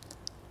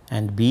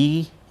and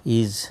B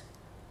is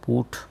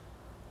put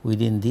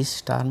within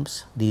these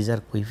terms. These are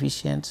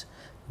coefficients,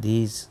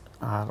 these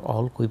are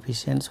all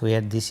coefficients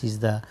where this is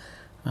the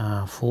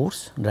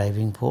force,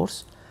 driving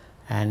force,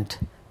 and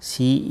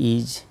C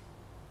is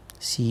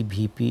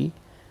Cvp,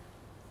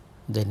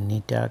 then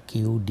neta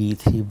q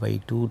d3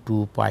 by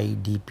 2 pi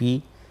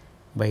dp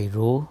by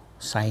rho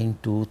sin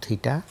 2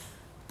 theta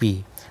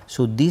p.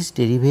 So, these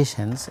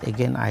derivations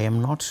again I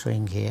am not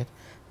showing here,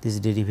 these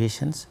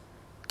derivations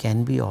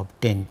can be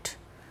obtained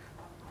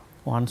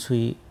once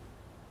we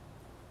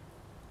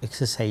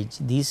exercise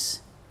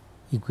these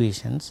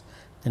equations,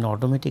 then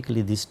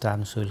automatically these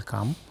terms will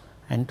come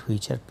and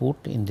which are put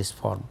in this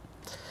form,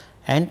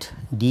 and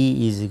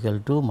d is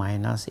equal to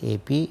minus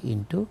ap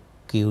into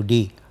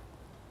qd.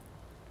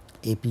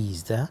 AP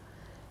is the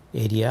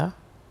area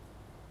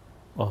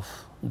of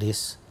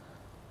this,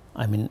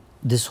 I mean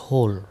this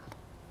hole,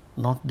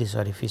 not this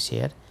orifice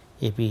here.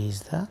 AP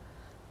is the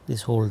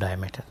this whole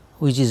diameter,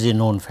 which is a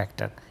known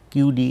factor.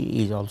 QD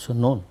is also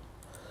known.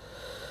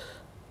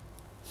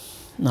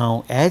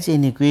 Now, as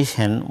in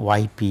equation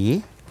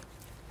Yp,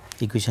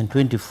 equation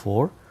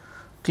 24,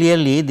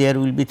 clearly there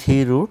will be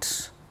 3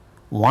 roots.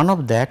 One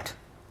of that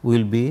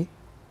will be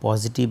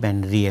positive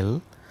and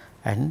real,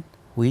 and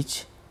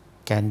which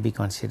can be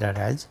considered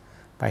as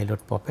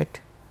pilot puppet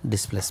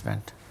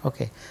displacement.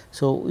 Okay.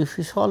 So, if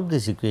we solve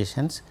these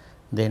equations,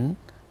 then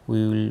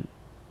we will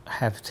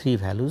have 3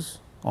 values,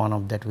 one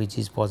of that which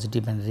is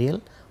positive and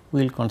real,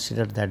 we will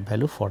consider that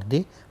value for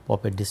the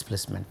puppet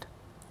displacement.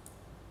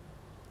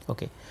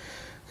 Okay.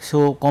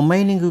 So,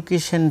 combining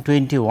equation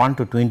 21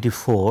 to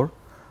 24,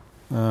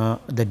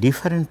 the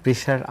different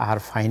pressure are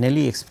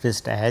finally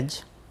expressed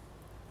as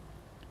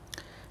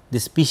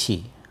this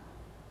Pc,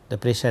 the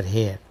pressure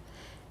here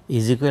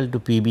is equal to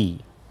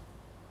Pb.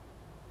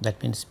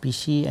 That means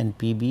Pc and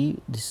Pb,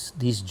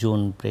 this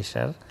zone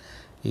pressure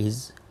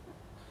is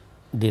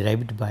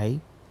derived by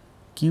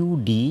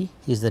Qd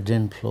is the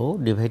drain flow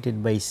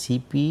divided by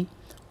Cp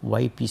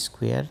Yp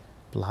square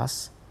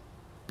plus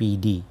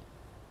Pd.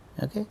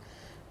 Okay.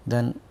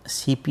 Then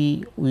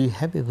Cp we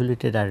have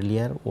evaluated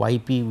earlier,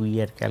 Yp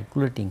we are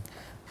calculating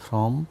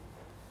from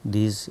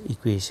these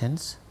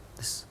equations,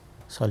 this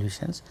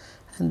solutions,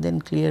 and then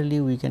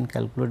clearly we can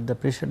calculate the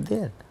pressure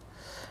there.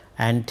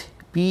 And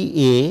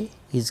Pa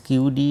is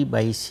Qd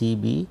by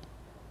Cb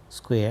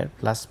square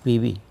plus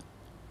Pb,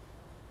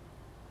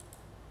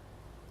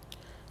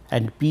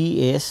 and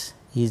Ps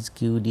is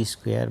Qd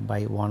square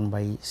by 1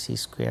 by C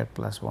square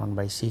plus 1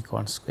 by C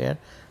cont square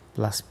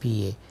plus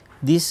Pa.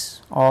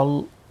 This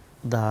all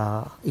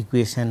the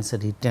equations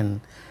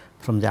written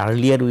from the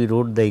earlier we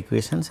wrote the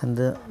equations,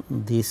 and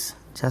this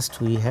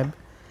just we have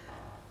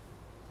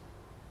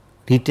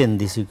written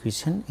this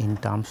equation in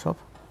terms of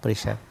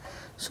pressure.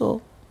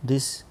 So,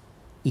 this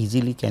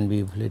easily can be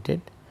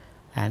evaluated,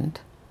 and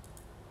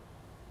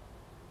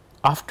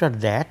after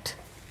that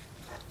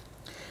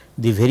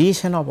the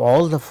variation of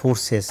all the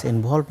forces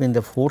involved in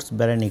the force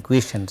bearing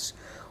equations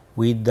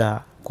with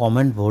the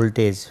common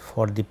voltage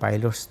for the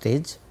pilot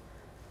stage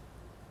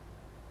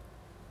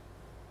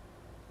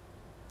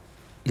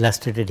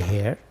illustrated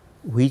here,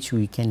 which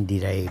we can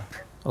derive.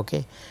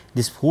 Okay.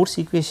 This force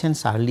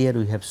equations earlier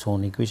we have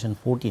shown, equation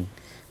 14,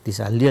 this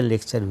earlier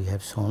lecture we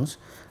have shown.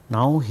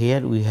 Now,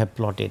 here we have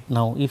plotted.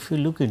 Now, if you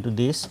look into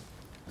this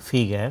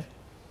figure,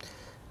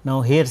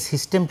 now here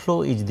system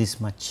flow is this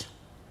much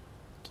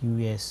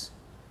Qs,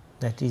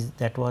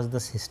 that was the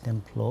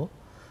system flow,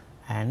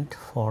 and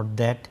for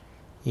that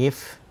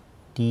F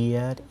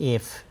dr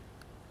F,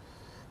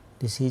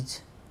 this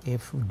is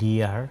F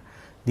dr,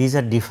 these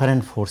are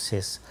different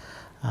forces.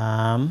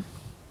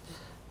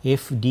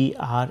 F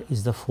dr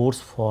is the force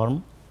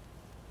form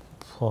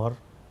for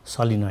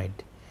solenoid,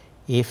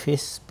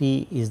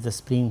 Fsp is the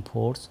spring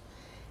force,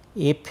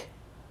 Fps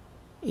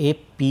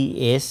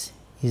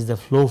is the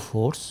flow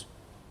force.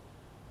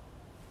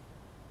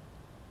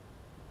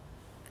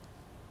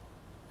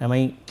 Am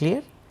I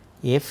clear?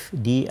 F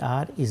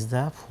dr is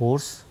the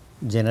force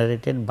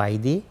generated by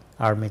the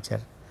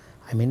armature,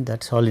 I mean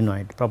that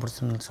solenoid,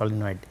 proportional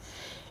solenoid.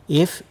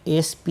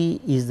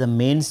 Fsp is the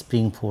main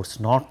spring force,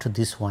 not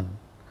this one.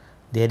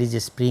 There is a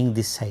spring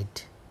this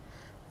side,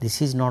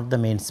 this is not the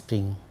main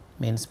spring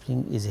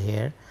is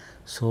here.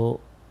 So,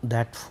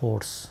 that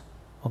force,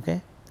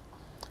 okay.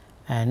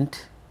 And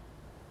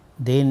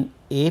then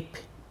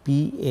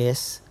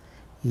Fps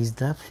is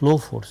the flow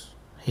force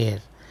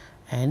here,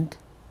 and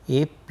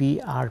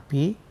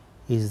Fprp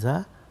is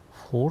the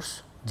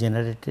force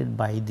generated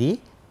by the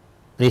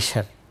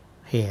pressure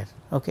here.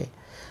 Okay.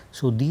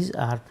 So, these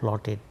are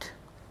plotted.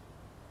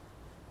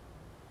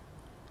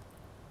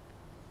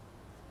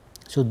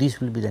 So, this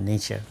will be the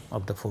nature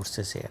of the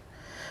forces here.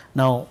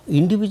 Now,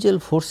 individual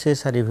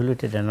forces are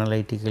evaluated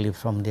analytically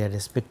from their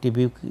respective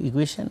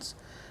equations,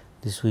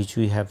 this which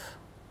we have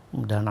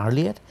done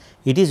earlier.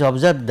 It is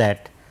observed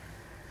that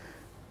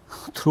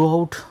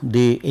throughout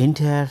the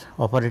entire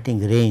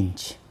operating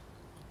range,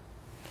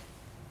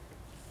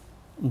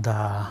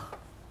 the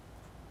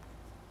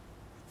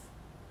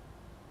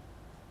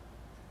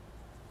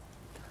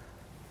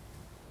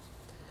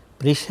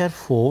pressure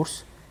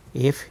force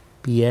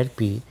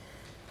Fprp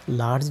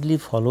largely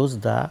follows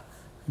the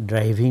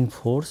driving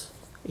force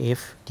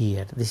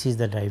Fdr. This is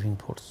the driving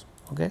force.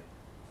 Okay.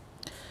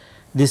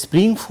 The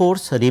spring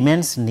force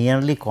remains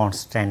nearly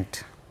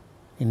constant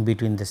in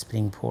between the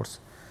spring force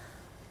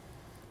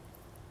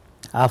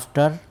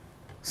after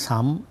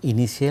some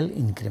initial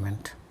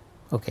increment.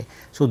 Okay.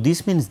 So,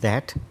 this means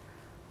that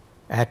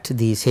at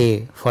the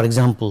say for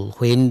example,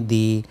 when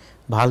the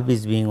valve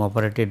is being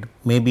operated,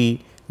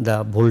 maybe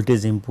the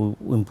voltage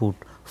input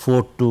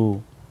 4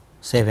 to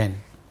 7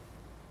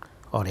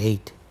 or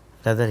 8,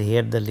 rather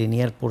here the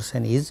linear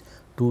portion is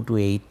 2 to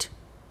 8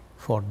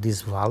 for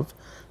this valve.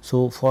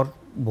 So, for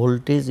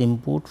voltage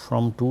input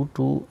from 2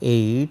 to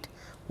 8,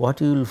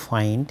 what you will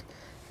find,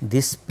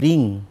 this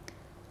spring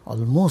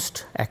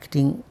almost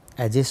acting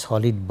as a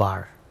solid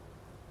bar,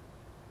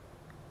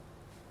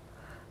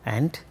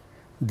 and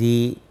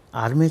the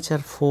armature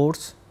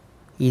force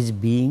is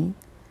being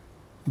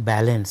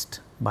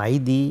balanced by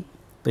the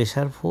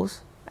pressure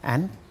force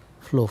and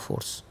flow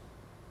force.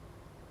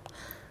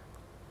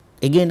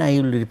 Again I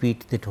will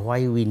repeat that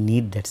why we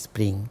need that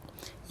spring.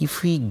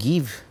 If we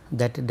give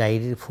that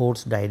direct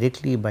force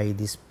directly by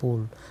this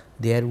pole,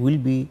 there will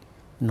be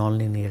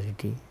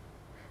nonlinearity.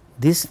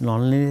 This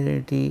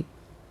nonlinearity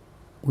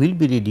will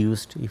be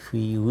reduced if we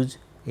use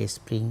a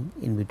spring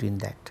in between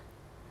that.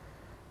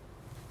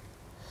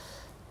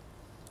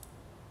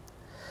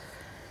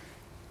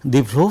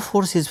 The flow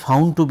force is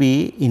found to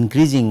be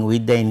increasing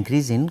with the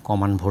increase in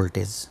common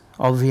voltage.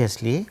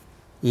 Obviously,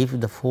 if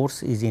the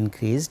force is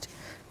increased,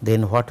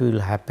 then what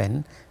will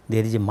happen?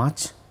 There is a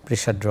much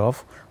pressure drop.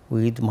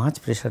 With much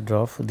pressure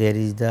drop, there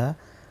is the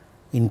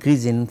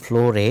increase in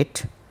flow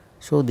rate.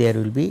 So, there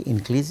will be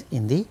increase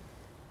in the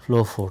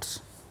flow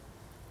force.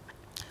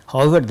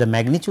 However, the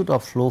magnitude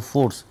of flow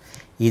force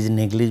is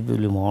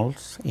negligibly small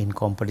in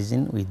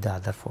comparison with the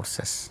other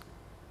forces.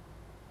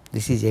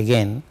 This is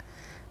again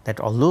that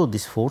although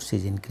this force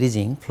is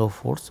increasing flow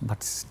force,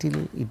 but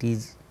still it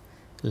is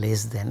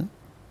less than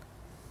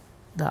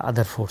the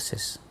other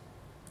forces.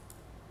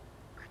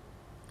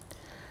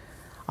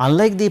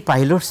 Unlike the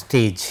pilot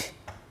stage,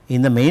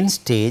 in the main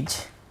stage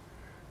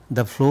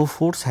the flow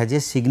force has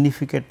a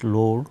significant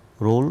role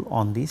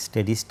on the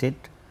steady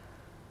state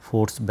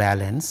force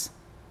balance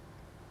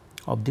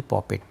of the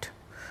poppet.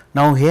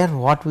 Now, here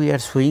what we are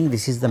showing,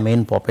 this is the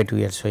main poppet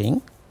we are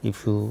showing.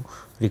 If you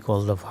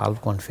recall the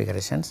valve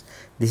configurations,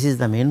 this is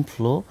the main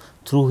flow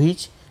through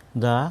which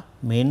the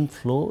main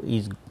flow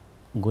is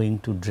going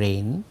to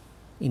drain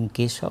in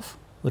case of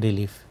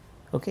relief.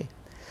 Okay.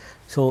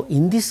 So,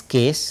 in this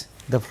case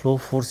the flow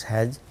force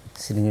has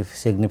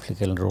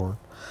significant role.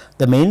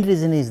 The main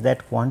reason is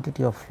that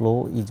quantity of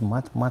flow is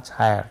much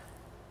higher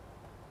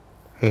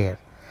here,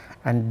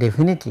 and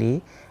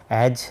definitely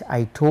as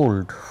I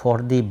told,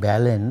 for the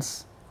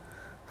balance,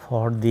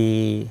 for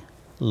the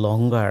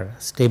longer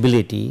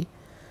stability,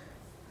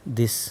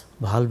 this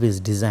valve is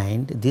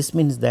designed. This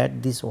means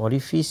that this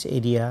orifice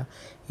area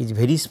is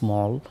very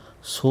small,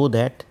 so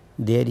that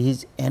there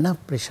is enough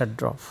pressure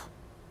drop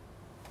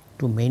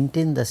to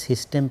maintain the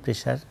system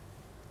pressure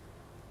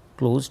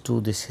close to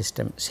the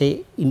system.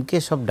 Say in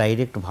case of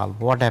direct valve,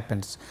 what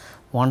happens?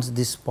 Once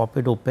this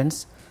poppet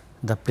opens,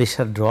 the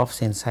pressure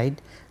drops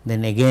inside,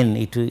 then again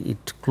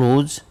it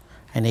closes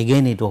and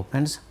again it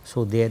opens.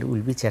 So, there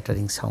will be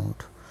chattering sound.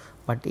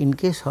 But in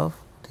case of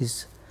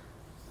this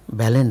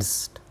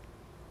balanced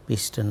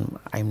piston,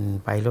 I mean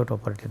pilot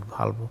operated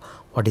valve,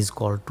 what is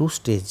called two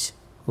stage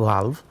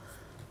valve,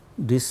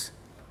 this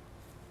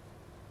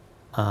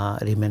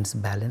remains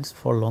balanced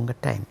for longer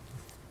time.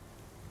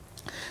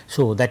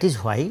 So, that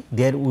is why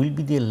there will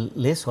be the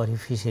less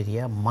orifice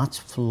area, much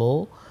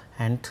flow,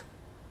 and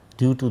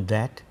due to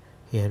that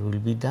here will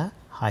be the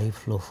high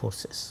flow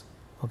forces.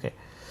 Okay.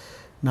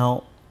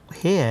 Now,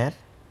 here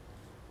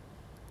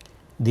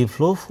the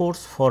flow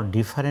force for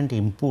different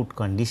input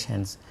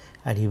conditions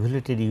are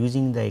evaluated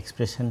using the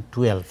expression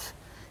 12.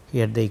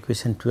 Here the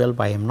equation 12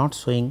 I am not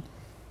showing,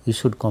 you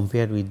should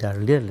compare with the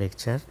earlier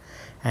lecture,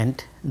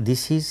 and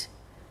this is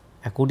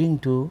according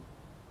to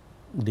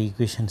the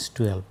equations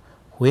 12,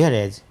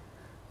 whereas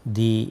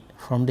the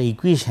from the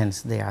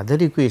equations, the other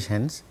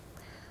equations,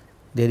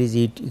 there is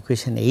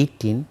equation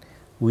 18,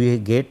 we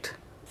get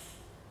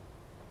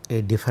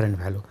a different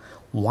value.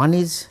 One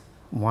is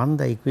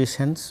the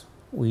equations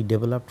we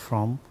developed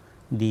from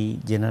the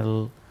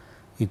general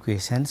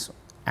equations,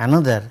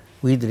 another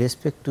with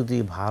respect to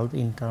the valve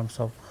in terms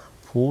of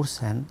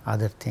force and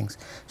other things.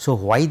 So,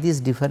 why this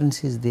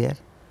difference is there?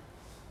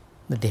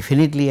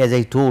 Definitely, as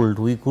I told,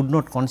 we could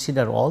not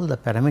consider all the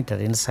parameter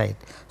inside.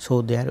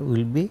 So, there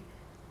will be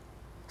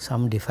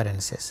some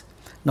differences.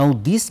 Now,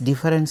 these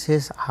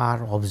differences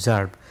are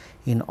observed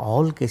in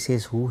all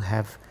cases who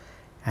have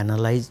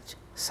analyzed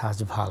such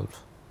valve,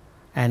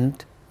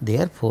 and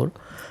therefore,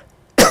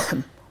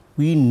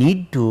 we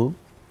need to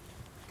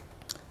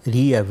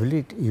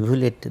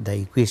evaluate the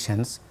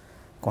equations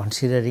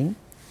considering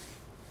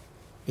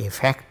a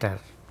factor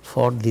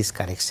for these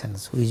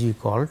corrections, which we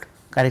called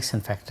correction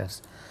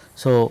factors.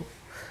 So,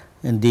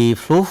 the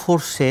flow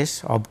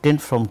forces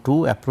obtained from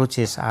two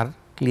approaches are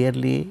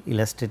clearly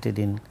illustrated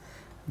in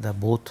the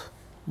both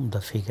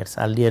the figures,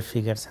 earlier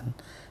figures and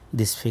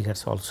these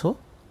figures also.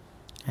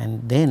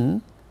 And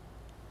then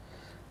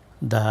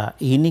the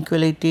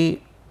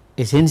inequality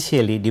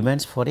essentially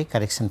demands for a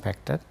correction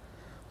factor,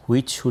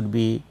 which should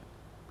be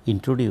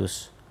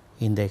introduced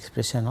in the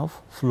expression of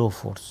flow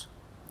force.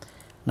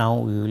 Now,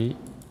 we will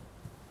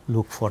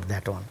look for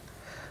that one.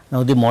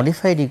 Now, the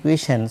modified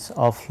equations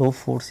of flow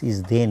force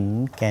is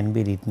then can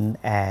be written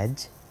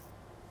as,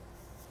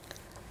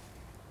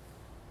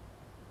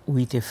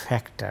 with a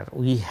factor,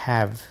 we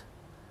have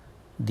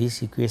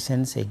these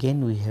equations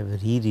again we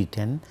have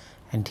rewritten,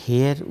 and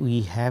here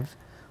we have,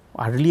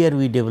 earlier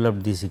we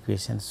developed these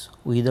equations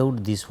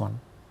without this one.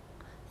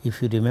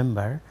 If you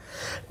remember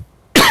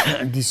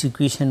this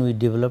equation we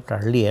developed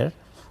earlier,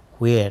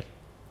 where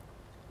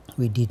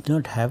we did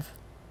not have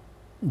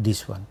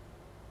this one.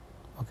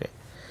 Okay.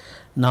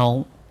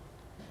 Now,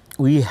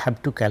 we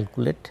have to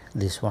calculate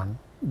this one,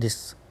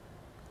 this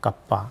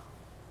kappa,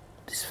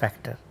 this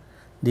factor,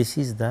 this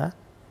is the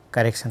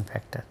correction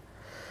factor.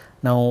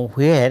 Now,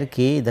 where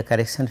k, the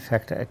correction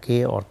factor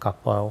k or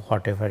kappa,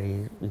 whatever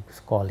you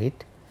call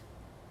it,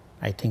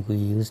 I think we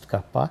used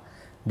kappa.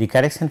 The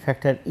correction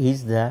factor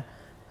is the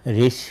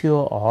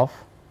ratio of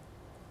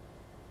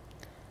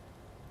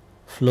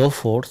flow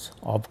force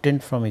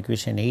obtained from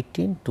equation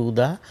 18 to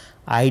the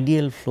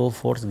ideal flow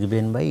force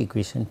given by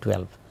equation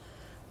 12.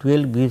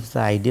 12 gives the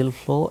ideal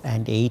flow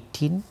and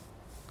 18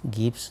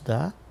 gives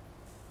the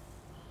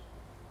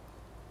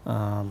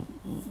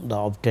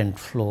obtained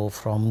flow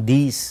from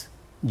these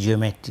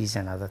geometries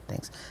and other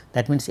things.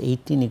 That means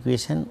 18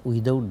 equation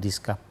without this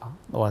kappa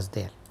was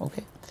there.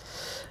 Okay.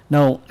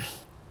 Now,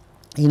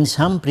 in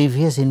some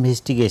previous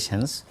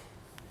investigations,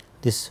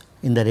 this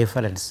in the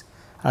reference,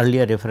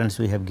 earlier reference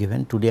we have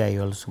given, today I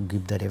also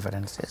give the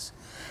references.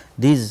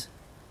 These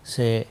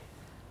say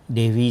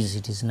Davies,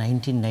 it is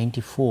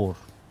 1994,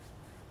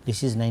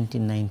 this is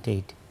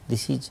 1998,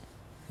 this is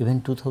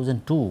even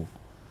 2002.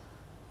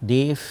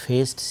 They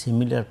faced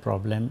similar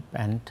problem,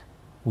 and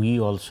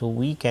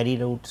we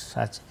carried out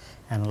such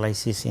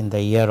analysis in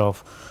the year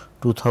of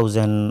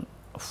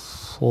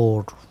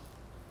 2004,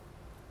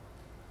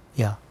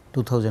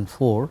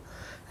 2004,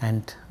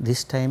 and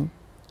this time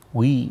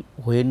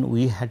when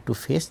we had to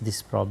face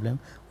this problem,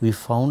 we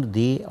found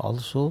they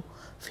also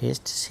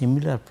faced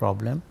similar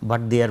problem,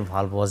 but their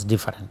valve was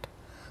different.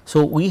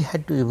 So, we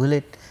had to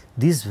evaluate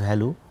this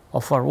value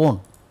of our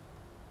own.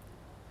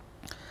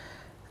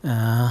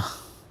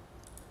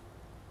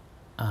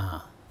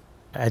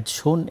 As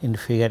shown in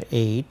figure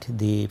 8,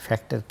 the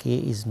factor K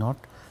is not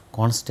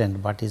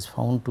constant, but is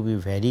found to be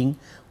varying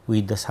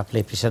with the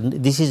supply pressure.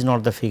 This is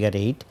not the figure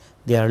 8,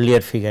 the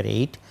earlier figure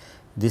 8,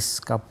 this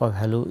kappa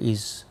value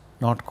is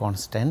not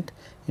constant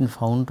and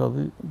found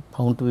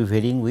to be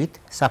varying with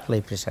supply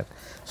pressure.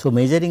 So,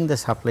 measuring the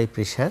supply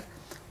pressure,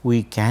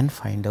 we can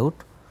find out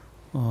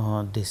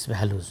these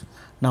values.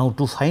 Now,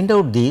 to find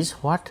out these,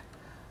 what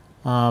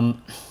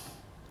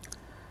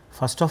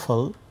first of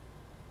all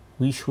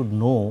we should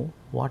know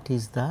what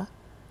is the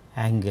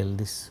angle,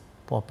 this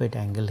poppet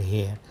angle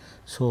here.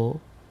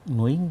 So,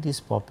 knowing this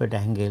poppet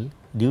angle,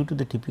 due to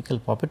the typical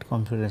poppet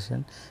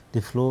configuration,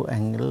 the flow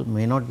angle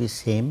may not be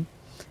same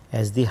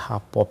as the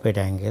half poppet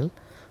angle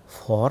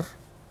for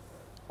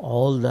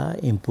all the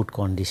input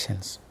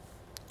conditions.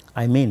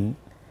 I mean,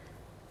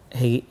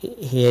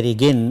 here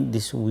again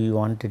this we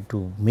wanted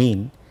to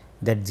mean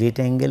that jet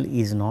angle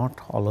is not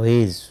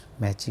always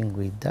matching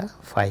with the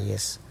phi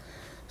s.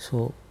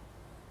 So,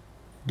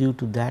 due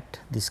to that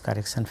this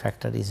correction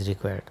factor is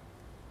required.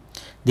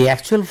 The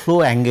actual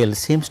flow angle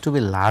seems to be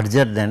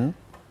larger than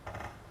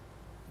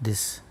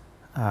this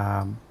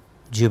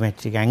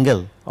geometric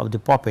angle of the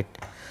poppet.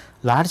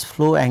 Large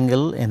flow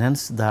angle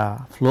enhance the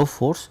flow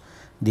force.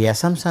 The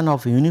assumption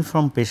of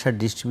uniform pressure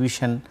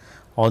distribution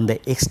on the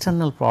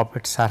external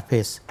poppet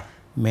surface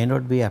may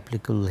not be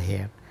applicable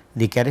here.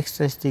 The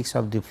characteristics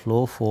of the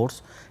flow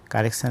force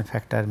correction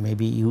factor may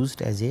be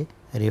used as a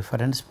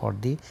reference for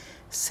the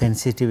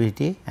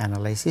sensitivity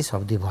analysis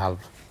of the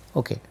valve.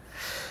 Okay.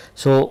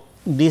 So,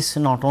 this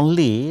not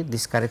only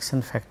this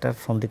correction factor,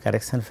 from the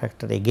correction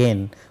factor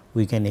again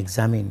we can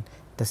examine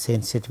the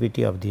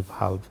sensitivity of the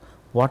valve.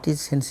 What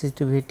is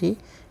sensitivity?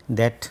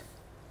 That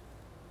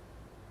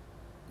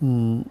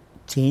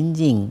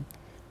changing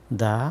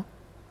the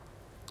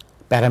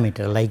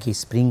parameter like a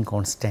spring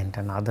constant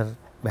and other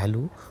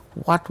value,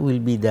 what will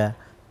be the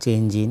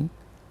change in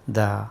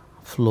the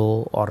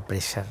flow or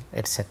pressure,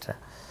 etc.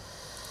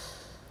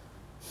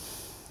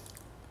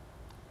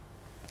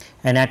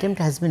 An attempt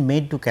has been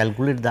made to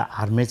calculate the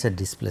armature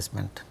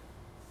displacement.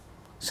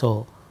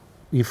 So,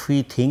 if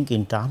we think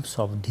in terms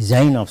of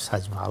design of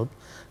such valve,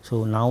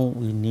 so now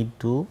we need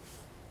to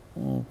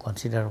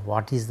consider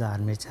what is the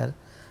armature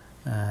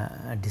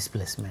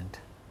displacement.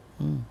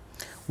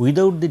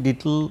 Without the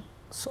details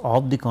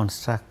of the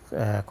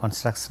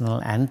constructional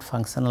and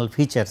functional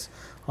features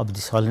of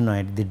the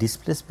solenoid, the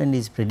displacement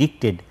is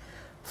predicted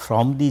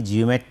from the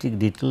geometric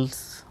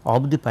details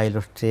of the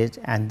pilot stage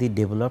and the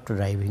developed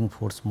driving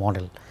force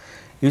model.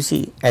 You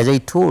see, as I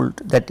told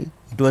that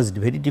it was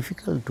very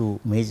difficult to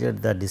measure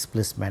the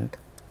displacement.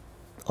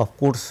 Of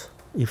course,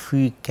 if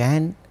we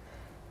can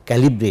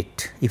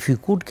calibrate, if you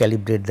could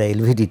calibrate the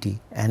LVDT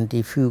and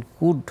if you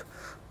could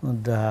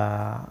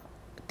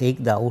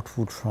take the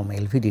output from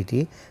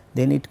LVDT,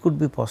 then it could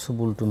be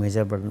possible to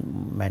measure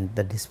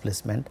the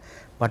displacement.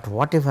 But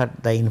whatever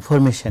the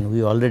information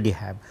we already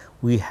have,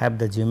 we have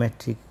the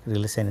geometric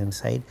relation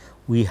inside,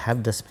 we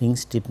have the spring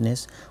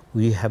stiffness,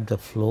 we have the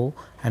flow,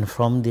 and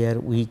from there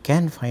we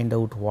can find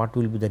out what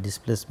will be the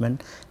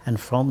displacement, and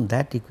from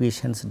that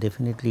equations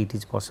definitely it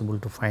is possible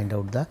to find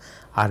out the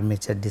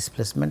armature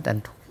displacement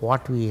and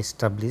what we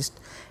established,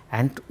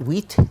 and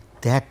with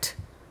that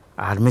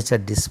armature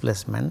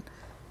displacement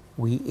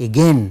we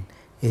again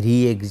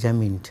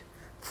re-examined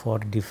for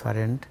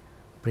different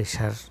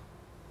pressure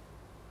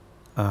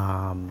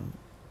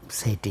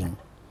setting,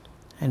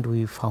 and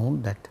we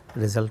found that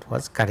result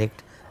was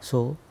correct.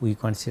 So, we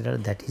consider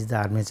that is the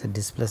armature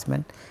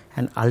displacement,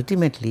 and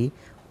ultimately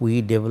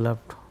we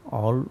developed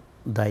all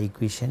the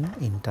equation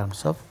in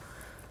terms of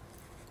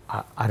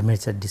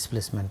armature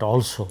displacement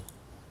also.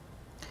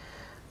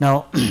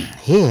 Now,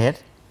 here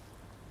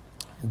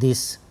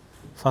this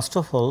first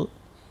of all,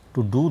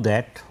 to do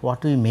that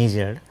what we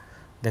measured,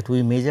 that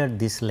we measured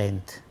this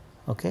length.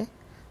 Okay.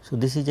 So,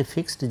 this is a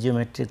fixed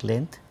geometric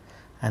length,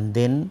 and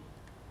then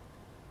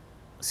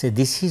say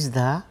this is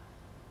the,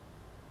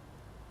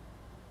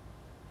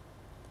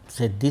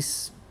 say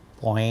this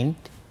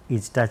point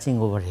is touching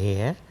over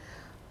here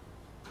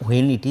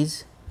when it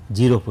is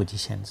 0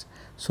 positions.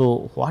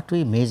 So, what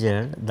we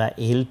measured, the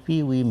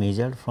LP we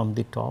measured from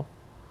the top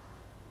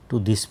to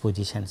this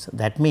positions.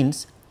 That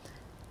means,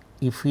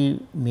 if we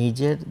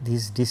measure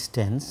this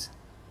distance,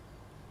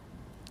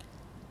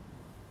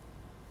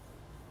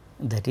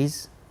 that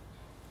is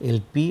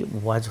LP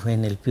was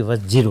when LP was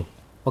 0.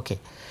 Okay.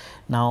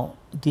 Now,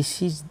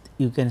 this is,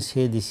 you can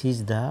say, this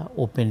is the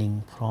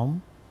opening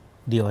from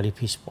the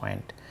orifice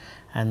point,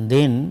 and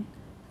then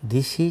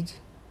this is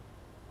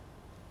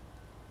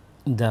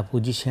the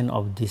position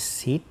of this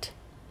seat,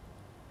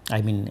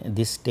 I mean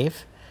this step,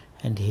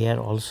 and here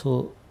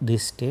also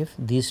this step.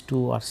 These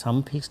two are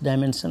some fixed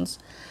dimensions,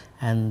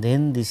 and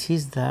then this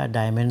is the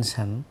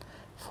dimension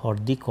for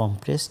the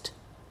compressed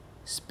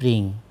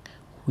spring,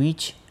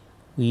 which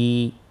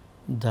we,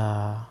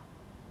 the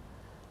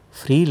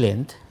free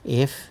length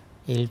F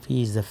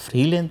LP is the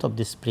free length of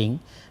the spring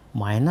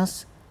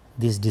minus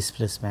this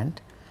displacement,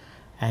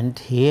 and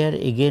here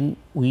again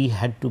we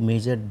had to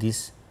measure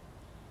this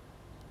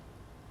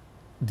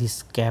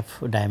cap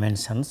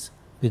dimensions,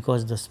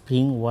 because the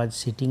spring was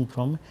sitting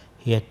from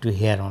here to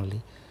here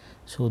only.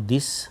 So,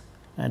 this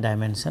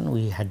dimension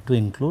we had to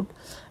include,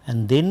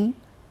 and then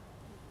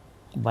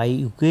by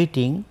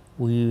equating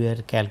we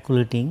were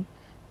calculating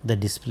the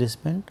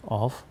displacement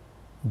of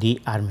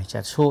the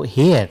armature. So,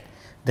 here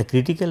the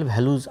critical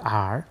values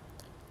are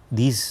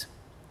these,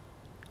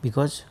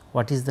 because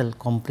what is the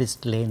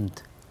compressed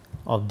length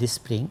of this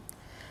spring,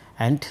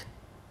 and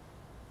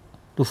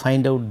to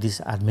find out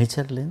this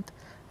armature length,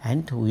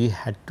 and we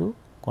had to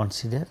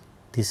consider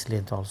this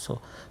length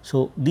also.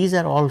 So, these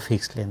are all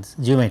fixed lengths,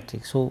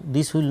 geometric. So,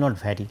 this will not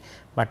vary,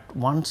 but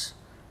once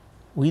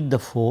with the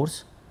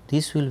force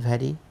this will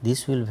vary,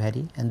 this will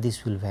vary, and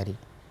this will vary.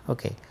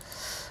 Okay.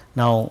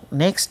 Now,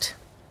 next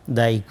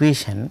the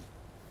equation,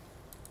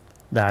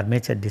 the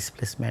armature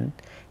displacement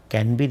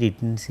can be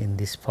written in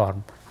this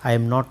form. I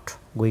am not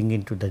going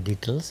into the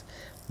details.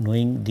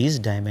 Knowing these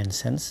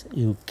dimensions,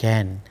 you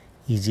can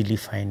easily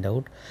find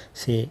out.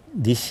 Say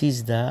this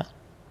is the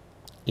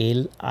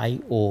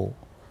LIO,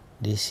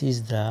 this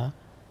is the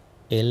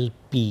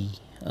LP.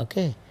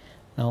 Okay.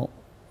 Now,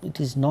 it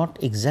is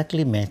not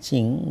exactly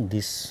matching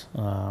this,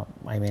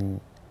 I mean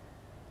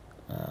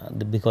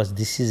because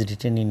this is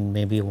written in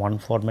maybe one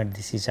format,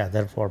 this is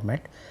other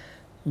format,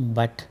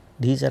 but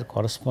these are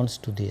corresponds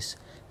to this.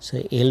 So,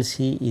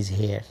 LC is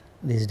here,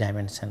 these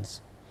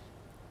dimensions,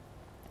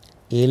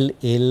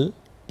 LL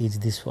is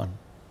this one,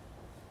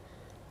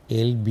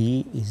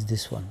 LB is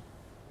this one.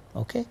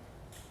 Okay.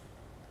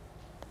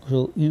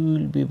 So, you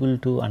will be able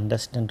to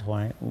understand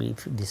why,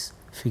 if this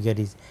figure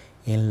is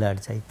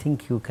enlarged, I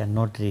think you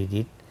cannot read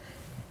it,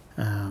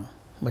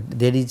 but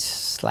there is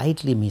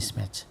slightly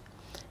mismatch.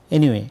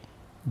 Anyway,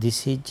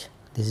 this is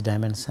this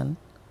dimension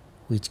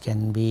which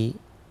can be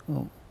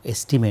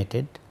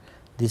estimated.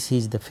 This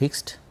is the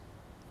fixed,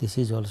 this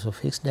is also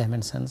fixed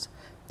dimensions,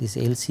 this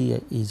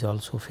LC is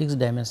also fixed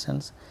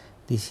dimensions,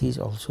 this is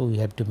also we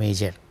have to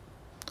measure.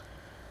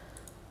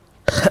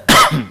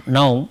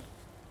 Now,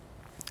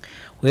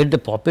 where the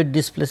poppet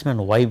displacement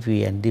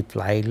YP and the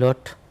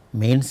pilot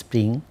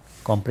mainspring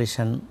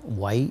compression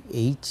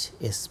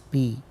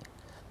YHSP,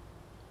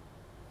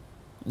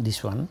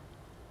 this one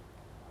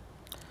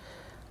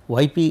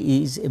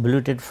YP is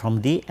evaluated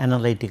from the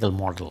analytical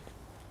model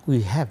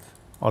we have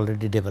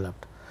already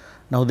developed.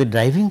 Now, the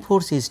driving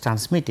force is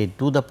transmitted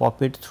to the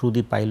poppet through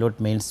the pilot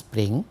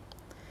mainspring.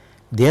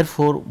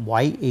 Therefore,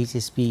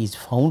 YHSP is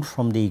found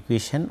from the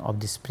equation of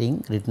the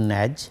spring written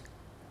as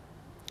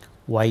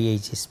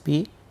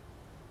YHSP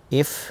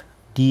F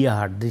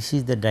dr, this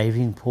is the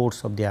driving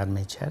force of the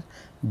armature,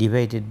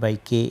 divided by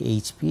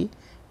KHP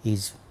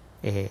is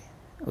a,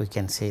 we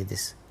can say,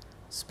 this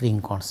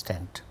spring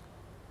constant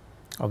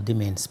of the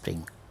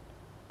mainspring.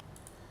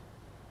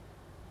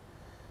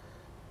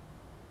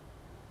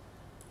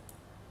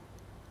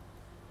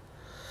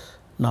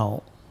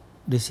 Now,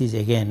 this is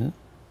again,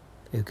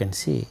 you can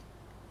see,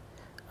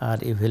 are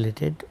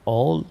evaluated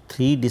all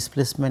three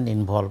displacement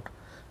involved,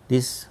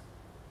 this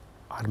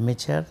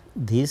armature,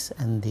 this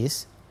and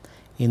this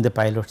in the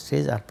pilot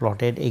stage are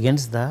plotted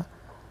against the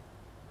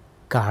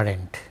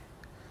current.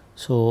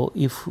 So,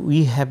 if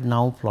we have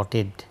now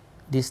plotted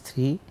these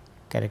three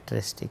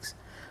characteristics,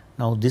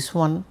 now this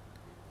one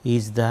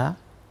is the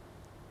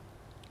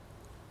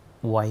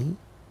YHSP,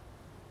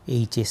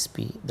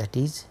 that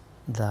is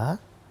the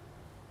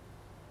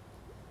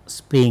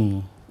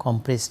spring,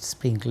 compressed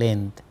spring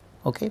length,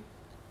 okay,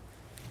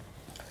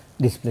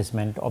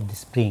 displacement of the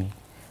spring,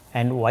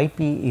 and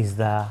YP is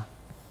the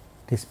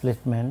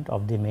displacement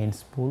of the main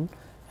spool,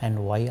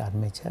 and Y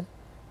armature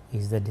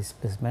is the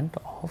displacement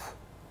of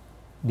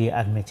the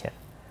armature.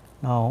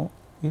 Now,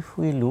 if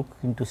we look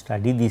into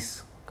study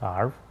this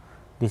curve,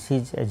 this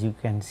is, as you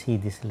can see,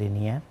 this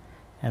linear,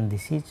 and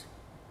this is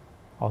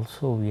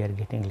also we are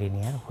getting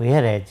linear,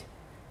 whereas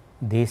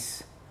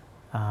this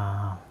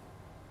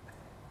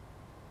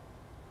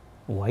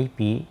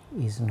YP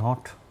is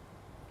not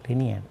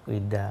linear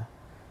with the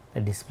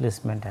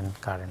displacement and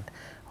current.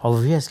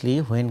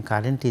 Obviously, when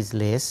current is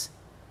less,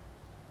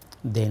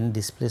 then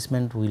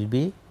displacement will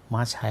be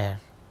much higher.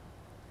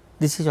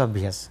 This is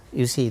obvious.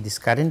 You see, this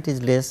current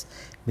is less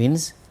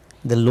means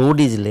the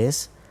load is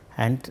less,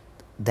 and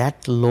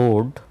that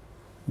load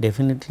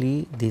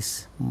definitely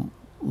this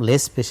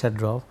less pressure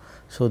drop.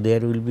 So, there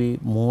will be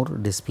more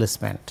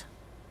displacement.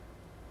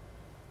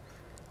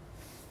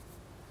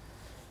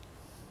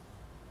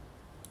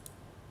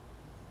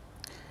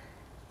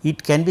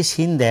 it can be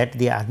seen that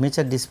the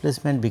armature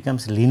displacement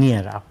becomes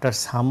linear after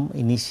some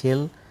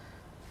initial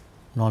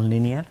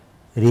nonlinear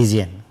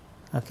region.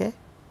 Okay.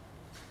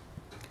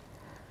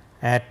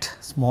 At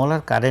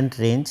smaller current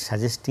range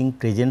suggesting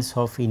presence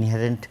of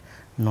inherent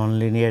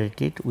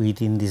nonlinearity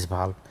within this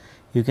valve.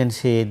 You can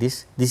say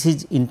this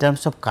is in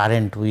terms of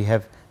current we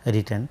have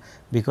written,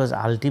 because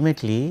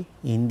ultimately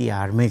in the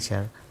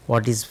armature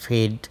what is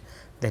fed,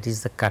 that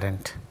is the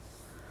current.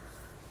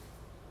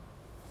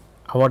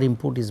 Our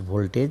input is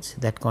voltage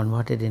that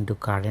converted into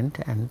current,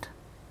 and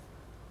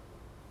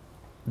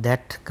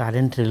that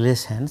current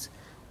relations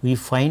we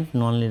find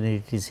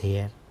nonlinearities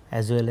here,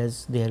 as well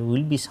as there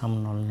will be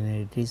some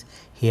nonlinearities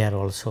here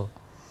also.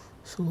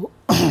 So,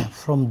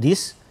 from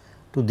this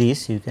to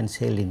this you can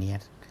say linear,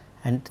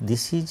 and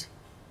this is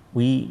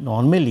we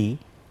normally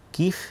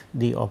keep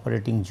the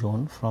operating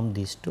zone from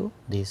this to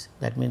this.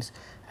 That means,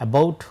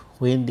 about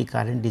when the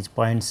current is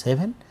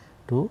 0.7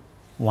 to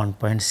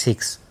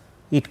 1.6,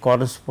 it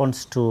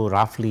corresponds to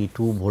roughly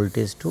 2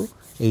 voltage to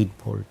 8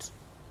 volts.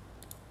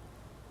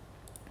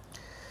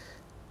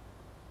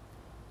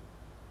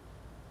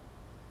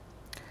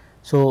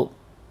 So,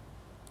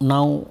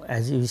 now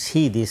as you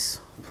see this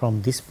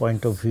from this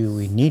point of view,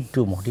 we need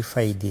to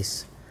modify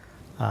this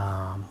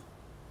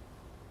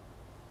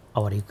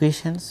our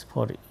equations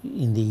for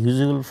in the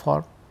usual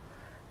form,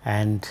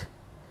 and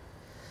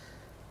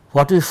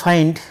what we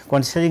find,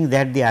 considering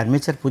that the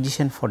armature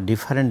position for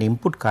different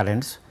input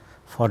currents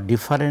for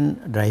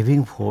different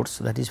driving force,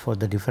 that is for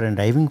the different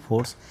driving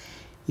force,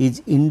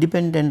 is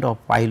independent of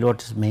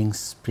pilot's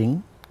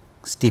mainspring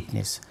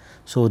stiffness.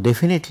 So,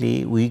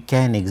 definitely we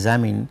can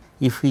examine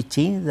if we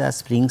change the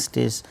spring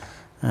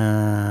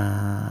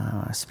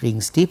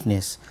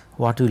stiffness,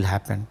 what will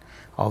happen.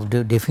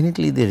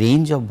 Definitely the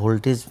range of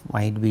voltage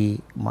might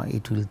be,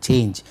 it will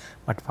change,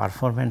 but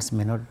performance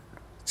may not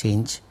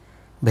change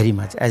very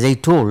much. As I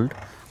told,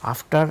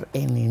 after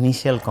an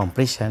initial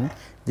compression,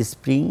 the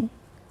spring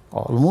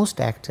almost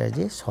acts as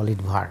a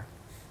solid bar.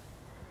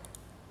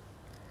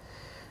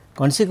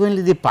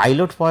 Consequently, the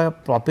pilot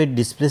poppet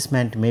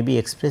displacement may be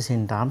expressed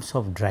in terms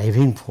of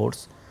driving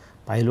force,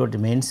 pilot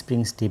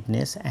mainspring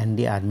stiffness, and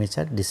the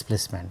armature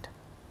displacement.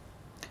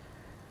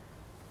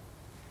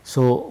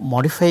 So,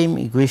 modifying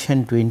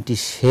equation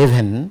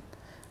 27,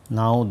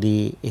 now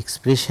the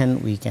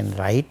expression we can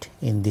write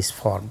in this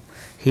form.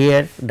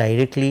 Here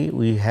directly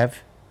we have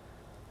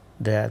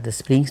the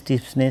spring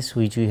stiffness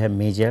which we have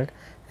measured,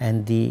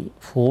 and the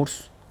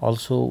force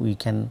also we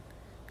can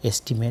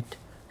estimate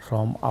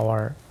from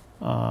our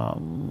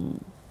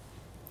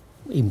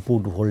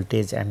input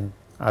voltage and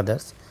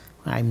others,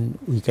 and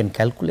we can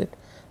calculate.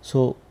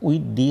 So,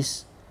 with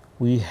this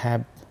we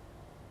have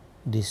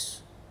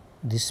this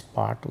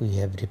part we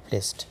have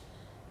replaced,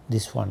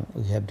 this one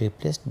we have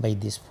replaced by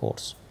this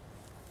force.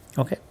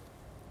 Okay.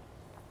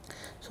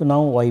 So,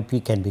 now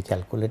Yp can be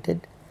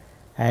calculated,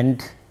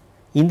 and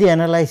in the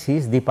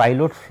analysis the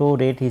pilot flow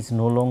rate is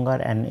no longer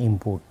an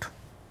input.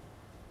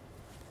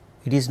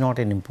 It is not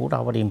an input,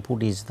 our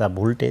input is the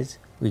voltage,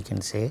 we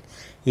can say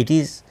it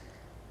is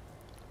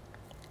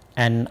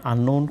an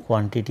unknown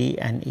quantity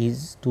and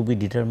is to be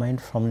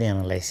determined from the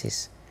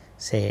analysis.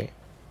 Say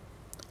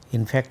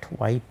in fact,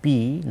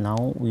 Yp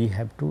now we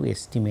have to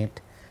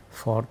estimate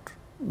for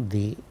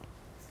the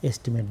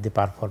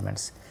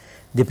performance.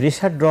 The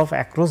pressure drop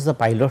across the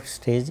pilot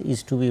stage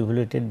is to be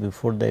evaluated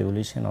before the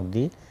evaluation of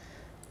the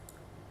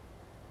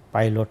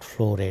pilot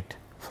flow rate.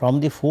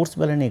 From the force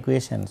balance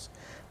equations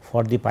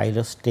for the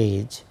pilot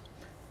stage,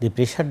 the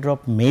pressure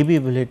drop may be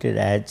evaluated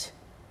as,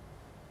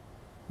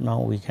 now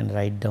we can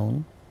write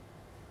down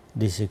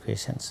these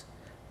equations.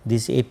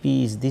 This AP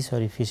is this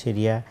orifice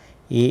area,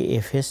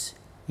 AFS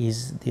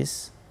is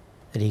this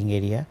ring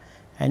area,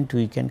 and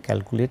we can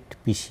calculate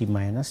PC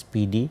minus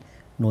PD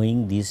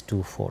knowing these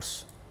two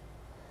force.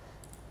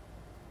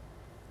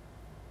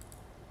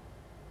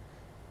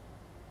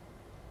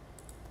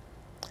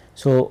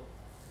 So,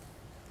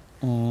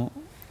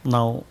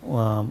 now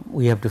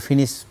we have to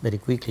finish very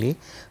quickly.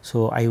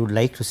 So, I would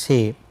like to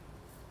say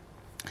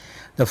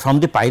that from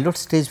the pilot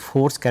stage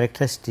force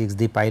characteristics,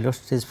 the pilot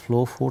stage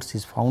flow force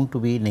is found to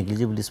be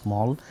negligibly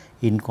small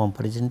in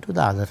comparison to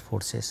the other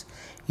forces.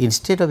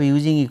 Instead of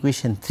using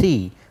equation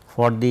 3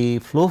 for the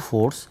flow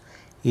force,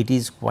 it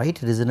is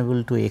quite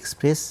reasonable to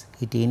express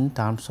it in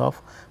terms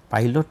of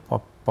pilot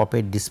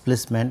poppet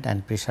displacement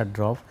and pressure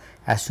drop,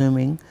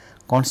 assuming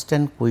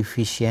constant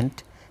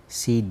coefficient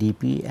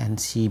CdP and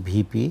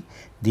CVP,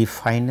 the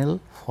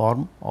final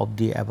form of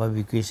the above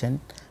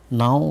equation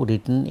now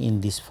written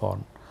in this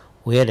form,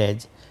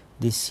 whereas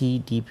the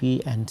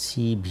CdP and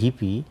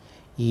CVP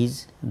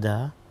is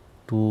the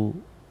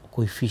two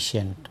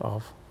coefficient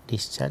of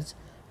discharge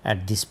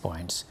at these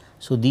points.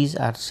 So, these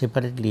are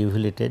separately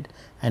evaluated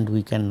and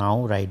we can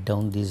now write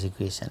down these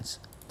equations.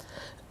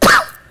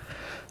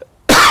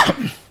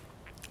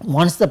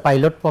 Once the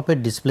pilot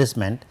poppet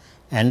displacement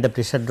and the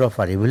pressure drop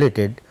are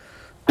evaluated,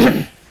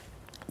 the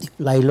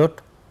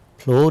pilot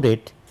flow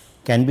rate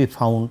can be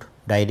found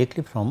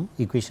directly from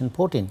equation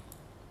 14.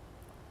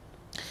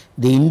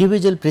 The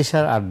individual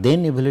pressure are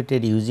then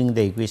evaluated using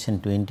the equation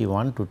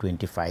 21 to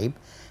 25,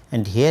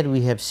 and here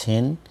we have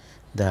seen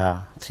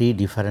the 3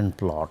 different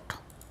plot.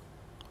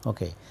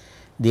 Okay.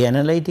 The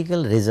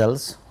analytical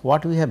results,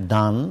 what we have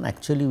done,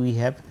 actually we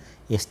have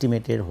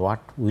estimated what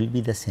will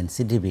be the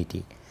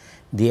sensitivity.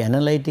 The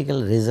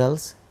analytical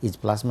results is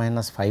plus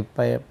minus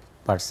 5%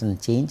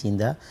 change in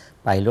the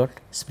pilot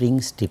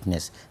spring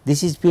stiffness.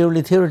 This is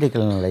purely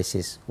theoretical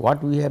analysis.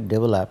 What we have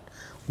developed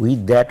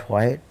with that,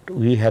 what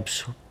we have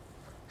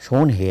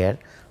shown here,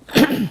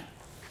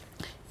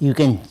 you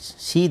can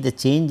see the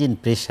change in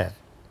pressure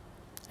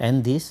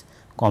and this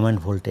common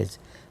voltage.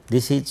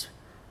 This is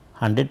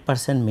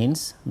 100%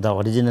 means the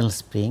original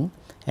spring,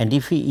 and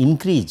if we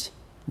increase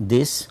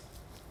this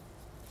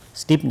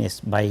stiffness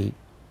by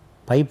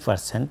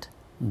 5%,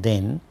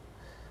 then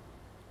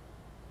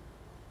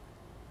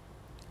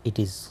it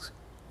is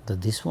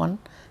this one,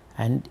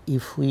 and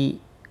if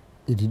we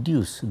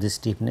reduce the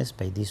stiffness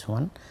by this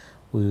one,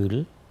 we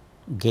will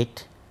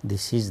get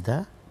this is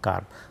the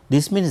curve.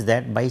 This means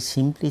that by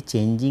simply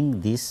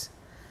changing this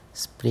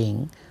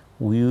spring,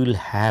 we will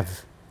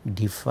have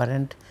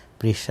different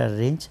pressure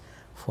range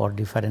for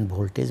different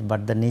voltage,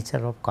 but the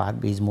nature of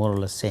curve is more or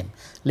less same.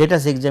 Let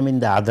us examine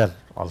the other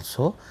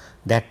also,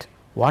 that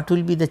what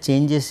will be the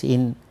changes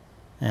in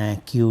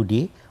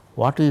QD.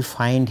 What we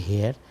find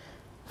here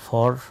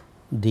for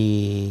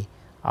the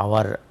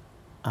our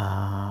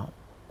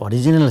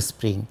original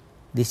spring,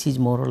 this is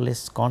more or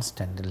less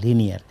constant,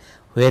 linear,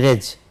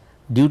 whereas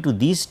due to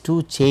these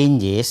two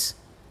changes,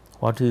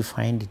 what we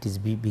find, it is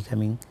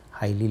becoming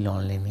highly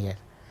nonlinear.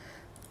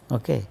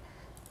 Okay.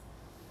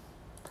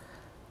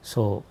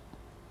 So,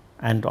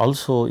 and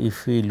also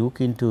if we look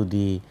into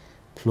the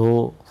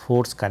flow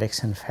force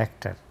correction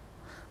factor,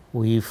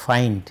 we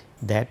find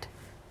that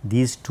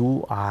these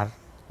two are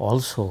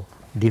also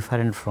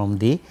different from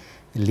the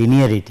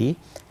linearity,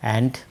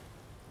 and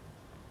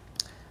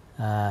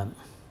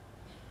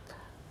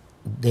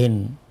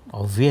then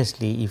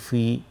obviously if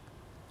we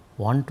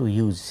want to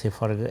use, say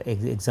for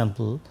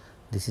example,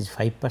 this is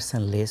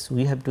 5% less,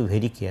 we have to be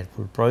very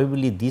careful.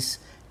 Probably this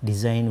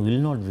design will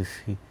not be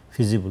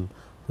feasible,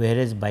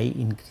 whereas by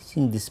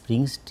increasing the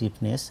spring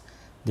stiffness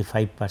the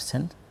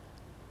 5%,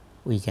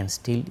 we can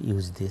still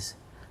use this.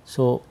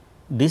 So,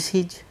 this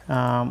is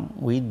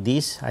with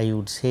this I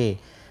would say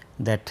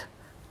that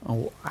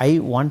I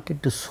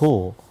wanted to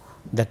show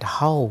that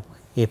how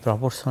a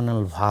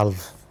proportional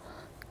valve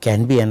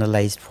can be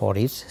analyzed for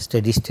its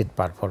steady state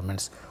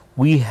performance.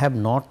 We have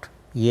not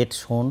yet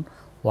shown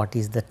what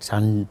is the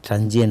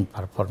transient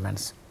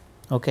performance.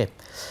 Okay.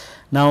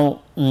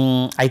 Now,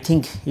 I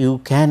think you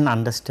can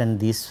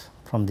understand this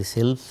from the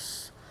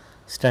self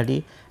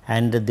study,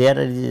 and there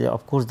is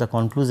of course the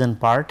conclusion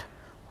part,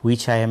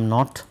 which I am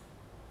not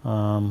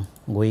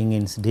going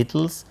in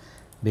details,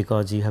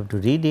 because you have to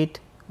read it,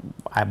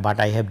 but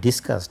I have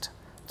discussed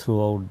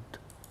throughout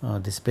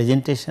these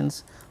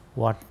presentations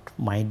what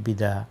might be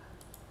the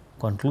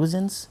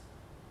conclusions,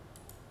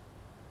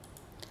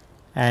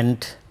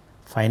 and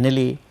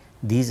finally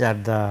these are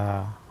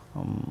the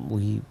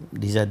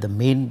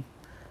main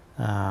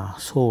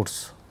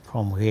source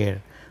from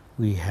where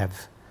we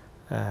have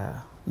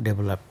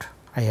developed.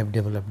 I have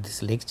developed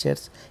these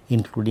lectures,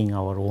 including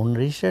our own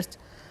research,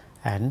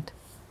 and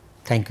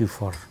thank you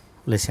for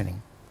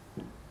listening.